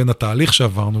עצמם לבין התהליך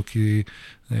שעברנו, כי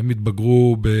הם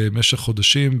התבגרו במשך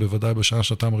חודשים, בוודאי בשנה,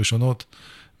 שנתיים הראשונות,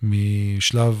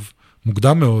 משלב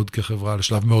מוקדם מאוד כחברה,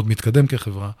 לשלב מאוד מתקדם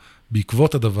כחברה,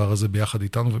 בעקבות הדבר הזה ביחד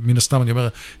איתנו, ומן הסתם אני אומר,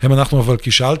 אנחנו אבל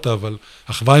כי שאלת, אבל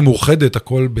החברה היא מאוחדת,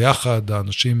 הכל ביחד,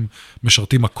 האנשים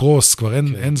משרתים הקרוס, כבר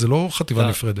אין, זה לא חטיבה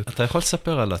נפרדת. אתה יכול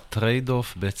לספר על הטרייד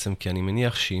אוף בעצם, כי אני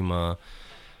מניח שעם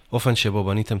האופן שבו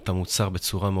בניתם את המוצר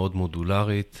בצורה מאוד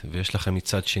מודולרית, ויש לכם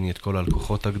מצד שני את כל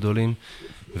הלקוחות הגדולים,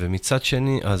 ומצד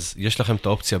שני, אז יש לכם את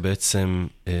האופציה בעצם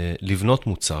לבנות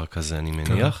מוצר כזה, אני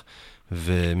מניח,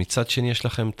 ומצד שני יש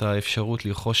לכם את האפשרות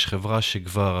לרכוש חברה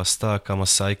שכבר עשתה כמה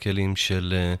סייקלים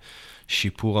של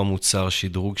שיפור המוצר,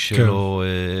 שדרוג שלו,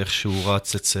 איך שהוא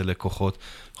רץ אצל לקוחות.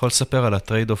 יכול לספר על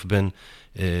הטרייד-אוף בין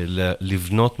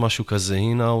לבנות משהו כזה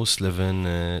אין-האוס לבין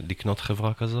לקנות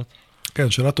חברה כזאת?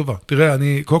 כן, שאלה טובה. תראה,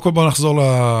 קודם כל בוא נחזור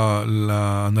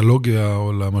לאנלוגיה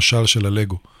או למשל של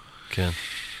הלגו. כן.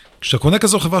 כשאתה קונה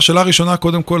כזו חברה, שאלה ראשונה,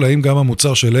 קודם כל, האם גם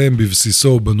המוצר שלהם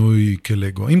בבסיסו בנוי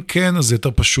כלגו? אם כן, אז זה יותר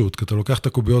פשוט, כי אתה לוקח את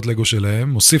הקוביות לגו שלהם,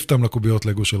 מוסיף אותם לקוביות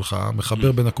לגו שלך,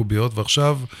 מחבר בין הקוביות,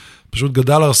 ועכשיו פשוט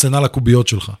גדל ארסנל הקוביות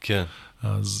שלך. כן.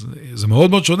 אז זה מאוד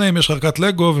מאוד שונה אם יש חרקת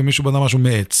לגו ומישהו בנה משהו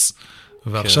מעץ.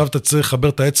 ועכשיו אתה צריך לחבר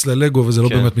את העץ ללגו וזה לא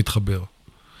באמת מתחבר.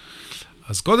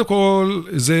 אז קודם כל,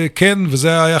 זה כן,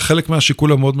 וזה היה חלק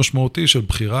מהשיקול המאוד משמעותי של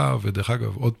בחירה, ודרך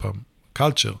אגב, עוד פעם,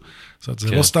 קלצ'ר.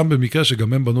 זה לא סתם במקרה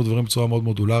שגם הם בנו דברים בצורה מאוד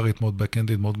מודולרית, מאוד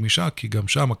בקנדית, מאוד גמישה, כי גם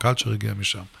שם הקלצ'ר הגיע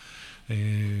משם.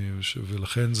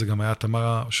 ולכן זה גם היה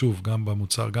תמרה, שוב, גם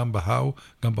במוצר, גם בהאו,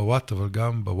 גם בוואט, אבל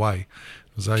גם בוואי.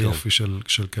 זה היופי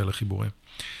של כאלה חיבורים.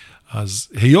 אז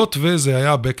היות וזה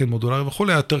היה בקנד מודולרי וכו',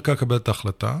 היה יותר קל לקבל את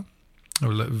ההחלטה,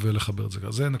 ולחבר את זה.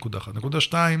 זה נקודה אחת. נקודה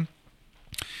שתיים,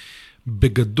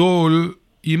 בגדול,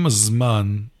 עם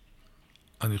הזמן,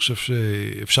 אני חושב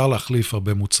שאפשר להחליף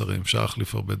הרבה מוצרים, אפשר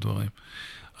להחליף הרבה דברים.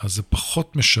 אז זה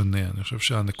פחות משנה. אני חושב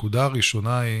שהנקודה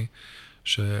הראשונה היא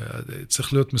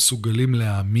שצריך להיות מסוגלים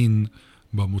להאמין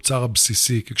במוצר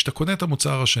הבסיסי, כי כשאתה קונה את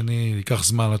המוצר השני, ייקח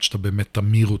זמן עד שאתה באמת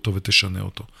תמיר אותו ותשנה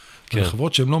אותו. כן.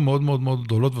 חברות שהן לא מאוד מאוד מאוד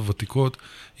גדולות וותיקות,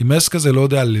 אם העסק הזה לא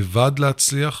יודע לבד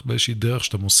להצליח, באיזושהי דרך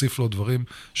שאתה מוסיף לו דברים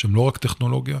שהם לא רק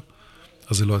טכנולוגיה,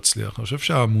 אז זה לא הצליח. אני חושב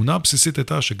שהאמונה הבסיסית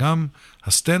הייתה שגם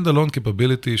ה-stand-alone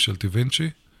capability של טווינצ'י,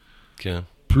 כן.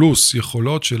 פלוס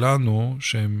יכולות שלנו,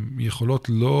 שהן יכולות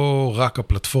לא רק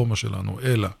הפלטפורמה שלנו,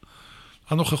 אלא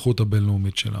הנוכחות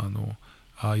הבינלאומית שלנו,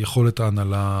 היכולת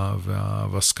ההנהלה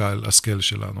והסקייל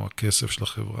שלנו, הכסף של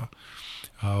החברה,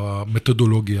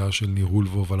 המתודולוגיה של ניהול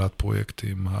והובלת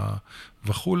פרויקטים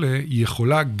וכו', היא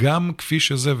יכולה גם כפי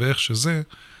שזה ואיך שזה,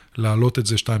 להעלות את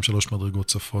זה 2-3 מדרגות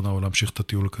צפונה, או להמשיך את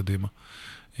הטיול קדימה.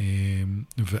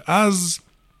 ואז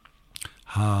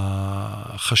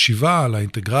החשיבה על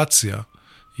האינטגרציה,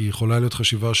 היא יכולה להיות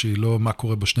חשיבה שהיא לא מה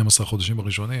קורה ב-12 חודשים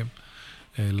הראשונים,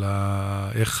 אלא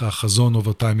איך החזון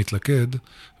over time מתלכד,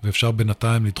 ואפשר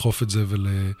בינתיים לדחוף את זה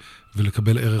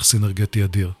ולקבל ערך סינרגטי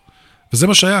אדיר. וזה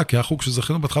מה שהיה, כי אנחנו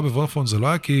כשזכינו בהתחלה בוודאפון, זה לא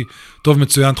היה כי, טוב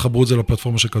מצוין, תחברו את זה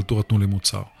לפלטפורמה של קאלטורה, תנו לי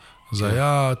מוצר. זה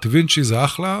היה, טווינצ'י זה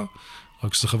אחלה,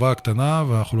 רק שזו חברה קטנה,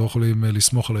 ואנחנו לא יכולים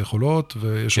לסמוך על היכולות,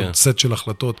 ויש עוד סט של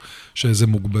החלטות שזה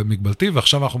מגבלתי,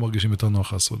 ועכשיו אנחנו מרגישים יותר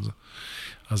נוח לעשות את זה.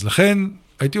 אז לכן,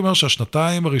 הייתי אומר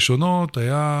שהשנתיים הראשונות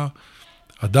היה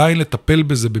עדיין לטפל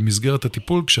בזה במסגרת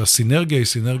הטיפול, כשהסינרגיה היא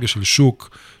סינרגיה של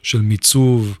שוק, של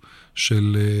מיצוב,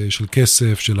 של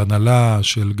כסף, של הנהלה,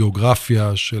 של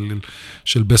גיאוגרפיה,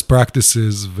 של best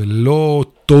practices, ולא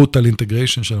total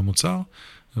integration של המוצר,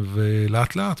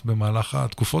 ולאט לאט במהלך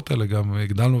התקופות האלה גם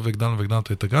הגדלנו את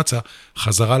האינטגרציה,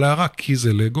 חזרה להערה, כי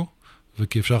זה לגו,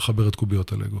 וכי אפשר לחבר את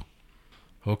קוביות הלגו.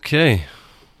 אוקיי.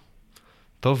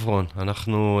 טוב רון,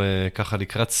 אנחנו ככה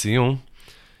לקראת סיום.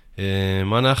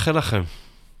 מה נאחל לכם?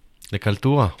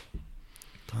 לקאלטורה.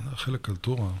 מה נאחל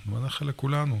לקאלטורה? מה נאחל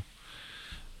לכולנו?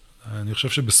 אני חושב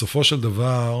שבסופו של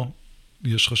דבר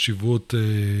יש חשיבות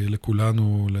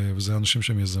לכולנו, וזה אנשים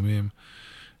שהם יזמים,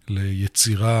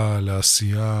 ליצירה,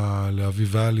 לעשייה, להביא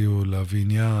value, להביא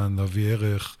עניין, להביא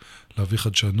ערך, להביא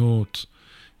חדשנות,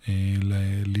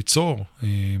 ליצור.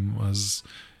 אז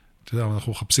אתה יודע,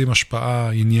 אנחנו מחפשים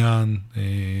השפעה, עניין,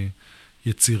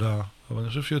 יצירה, אבל אני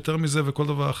חושב שיותר מזה וכל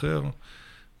דבר אחר,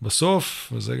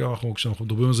 בסוף, וזה גם כשאנחנו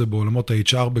מדברים על זה בעולמות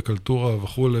ה-HR בקאלטורה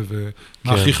וכו',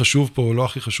 ומה הכי חשוב פה או לא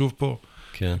הכי חשוב פה,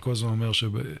 אני כל הזמן אומר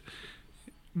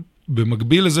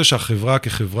שבמקביל לזה שהחברה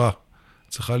כחברה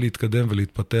צריכה להתקדם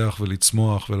ולהתפתח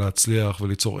ולצמוח ולהצליח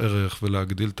וליצור ערך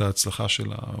ולהגדיל את ההצלחה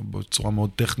שלה בצורה מאוד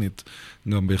טכנית,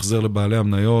 גם בהחזר לבעלי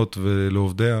המניות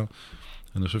ולעובדיה,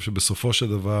 אני חושב שבסופו של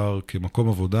דבר, כמקום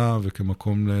עבודה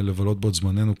וכמקום לבלות בו את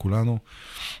זמננו כולנו,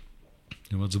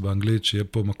 אני אומר את זה באנגלית, שיהיה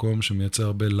פה מקום שמייצר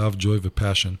הרבה love, joy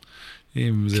ו-passion.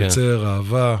 אם זה ייצר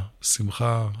אהבה,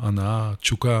 שמחה, הנאה,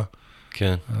 תשוקה,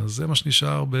 אז זה מה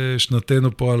שנשאר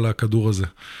בשנתנו פה על הכדור הזה.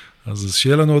 אז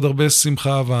שיהיה לנו עוד הרבה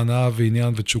שמחה והנאה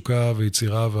ועניין ותשוקה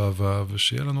ויצירה ואהבה,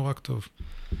 ושיהיה לנו רק טוב.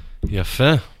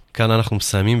 יפה. כאן אנחנו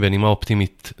מסיימים בנימה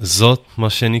אופטימית זאת, מה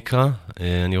שנקרא.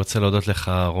 אני רוצה להודות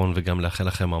לך, רון, וגם לאחל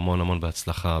לכם המון המון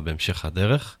בהצלחה בהמשך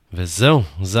הדרך. וזהו,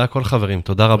 זה הכל חברים.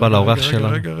 תודה רבה לאורח שלנו.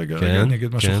 רגע, אני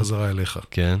אגיד משהו חזרה אליך.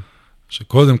 כן.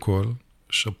 שקודם כל,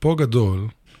 שאפו גדול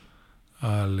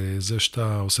על זה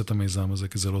שאתה עושה את המיזם הזה,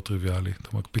 כי זה לא טריוויאלי.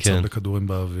 אתה מקפיץ הרבה כדורים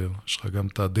באוויר. יש לך גם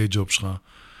את הדיי ג'וב שלך.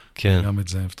 כן. גם את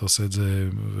זה, ואתה עושה את זה,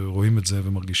 ורואים את זה,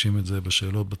 ומרגישים את זה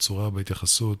בשאלות, בצורה,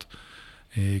 בהתייחסות.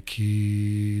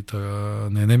 כי אתה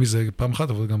נהנה מזה פעם אחת,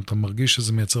 אבל גם אתה מרגיש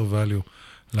שזה מייצר value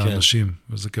לאנשים,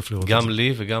 וזה כיף לראות את זה. גם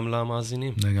לי וגם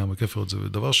למאזינים. גם כיף לראות את זה.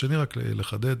 ודבר שני, רק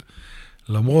לחדד,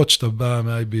 למרות שאתה בא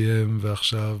מ-IBM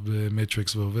ועכשיו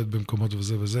במטריקס ועובד במקומות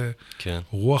וזה וזה,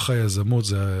 רוח היזמות,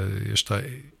 יש את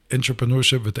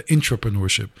ה-entrepreneurship ואת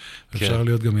ה-intrapreneurship. אפשר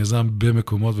להיות גם יזם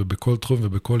במקומות ובכל תחום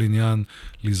ובכל עניין,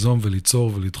 ליזום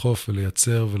וליצור ולדחוף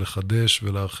ולייצר ולחדש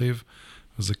ולהרחיב.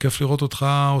 זה כיף לראות אותך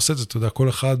עושה את זה, אתה יודע, כל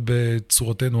אחד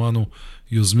בצורתנו אנו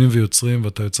יוזמים ויוצרים,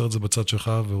 ואתה יוצר את זה בצד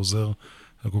שלך ועוזר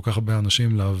לכל כך הרבה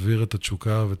אנשים להעביר את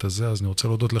התשוקה ואת הזה, אז אני רוצה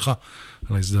להודות לך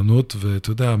על ההזדמנות,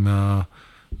 ואתה יודע,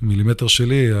 מהמילימטר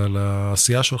שלי, על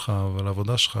העשייה שלך ועל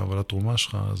העבודה שלך ועל התרומה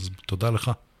שלך, אז תודה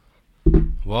לך.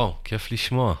 וואו, כיף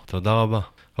לשמוע, תודה רבה.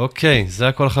 אוקיי, זה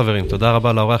הכל חברים, תודה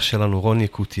רבה לאורח שלנו רון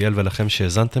יקותיאל ולכם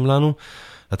שהזנתם לנו.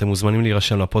 אתם מוזמנים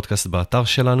להירשם לפודקאסט באתר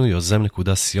שלנו,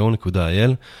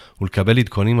 יוזם.co.il, ולקבל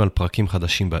עדכונים על פרקים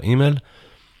חדשים באימייל.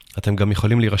 אתם גם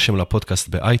יכולים להירשם לפודקאסט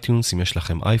באייטיונס, אם יש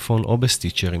לכם אייפון, או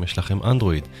בסטיצ'ר, אם יש לכם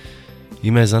אנדרואיד.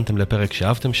 אם האזנתם לפרק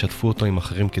שאהבתם, שתפו אותו עם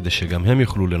אחרים כדי שגם הם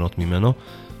יוכלו ליהנות ממנו,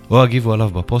 או הגיבו עליו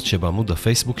בפוסט שבעמוד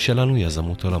הפייסבוק שלנו,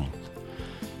 יזמות עולמות.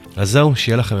 אז זהו,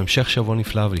 שיהיה לכם המשך שבוע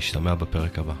נפלא ולהשתמע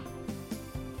בפרק הבא.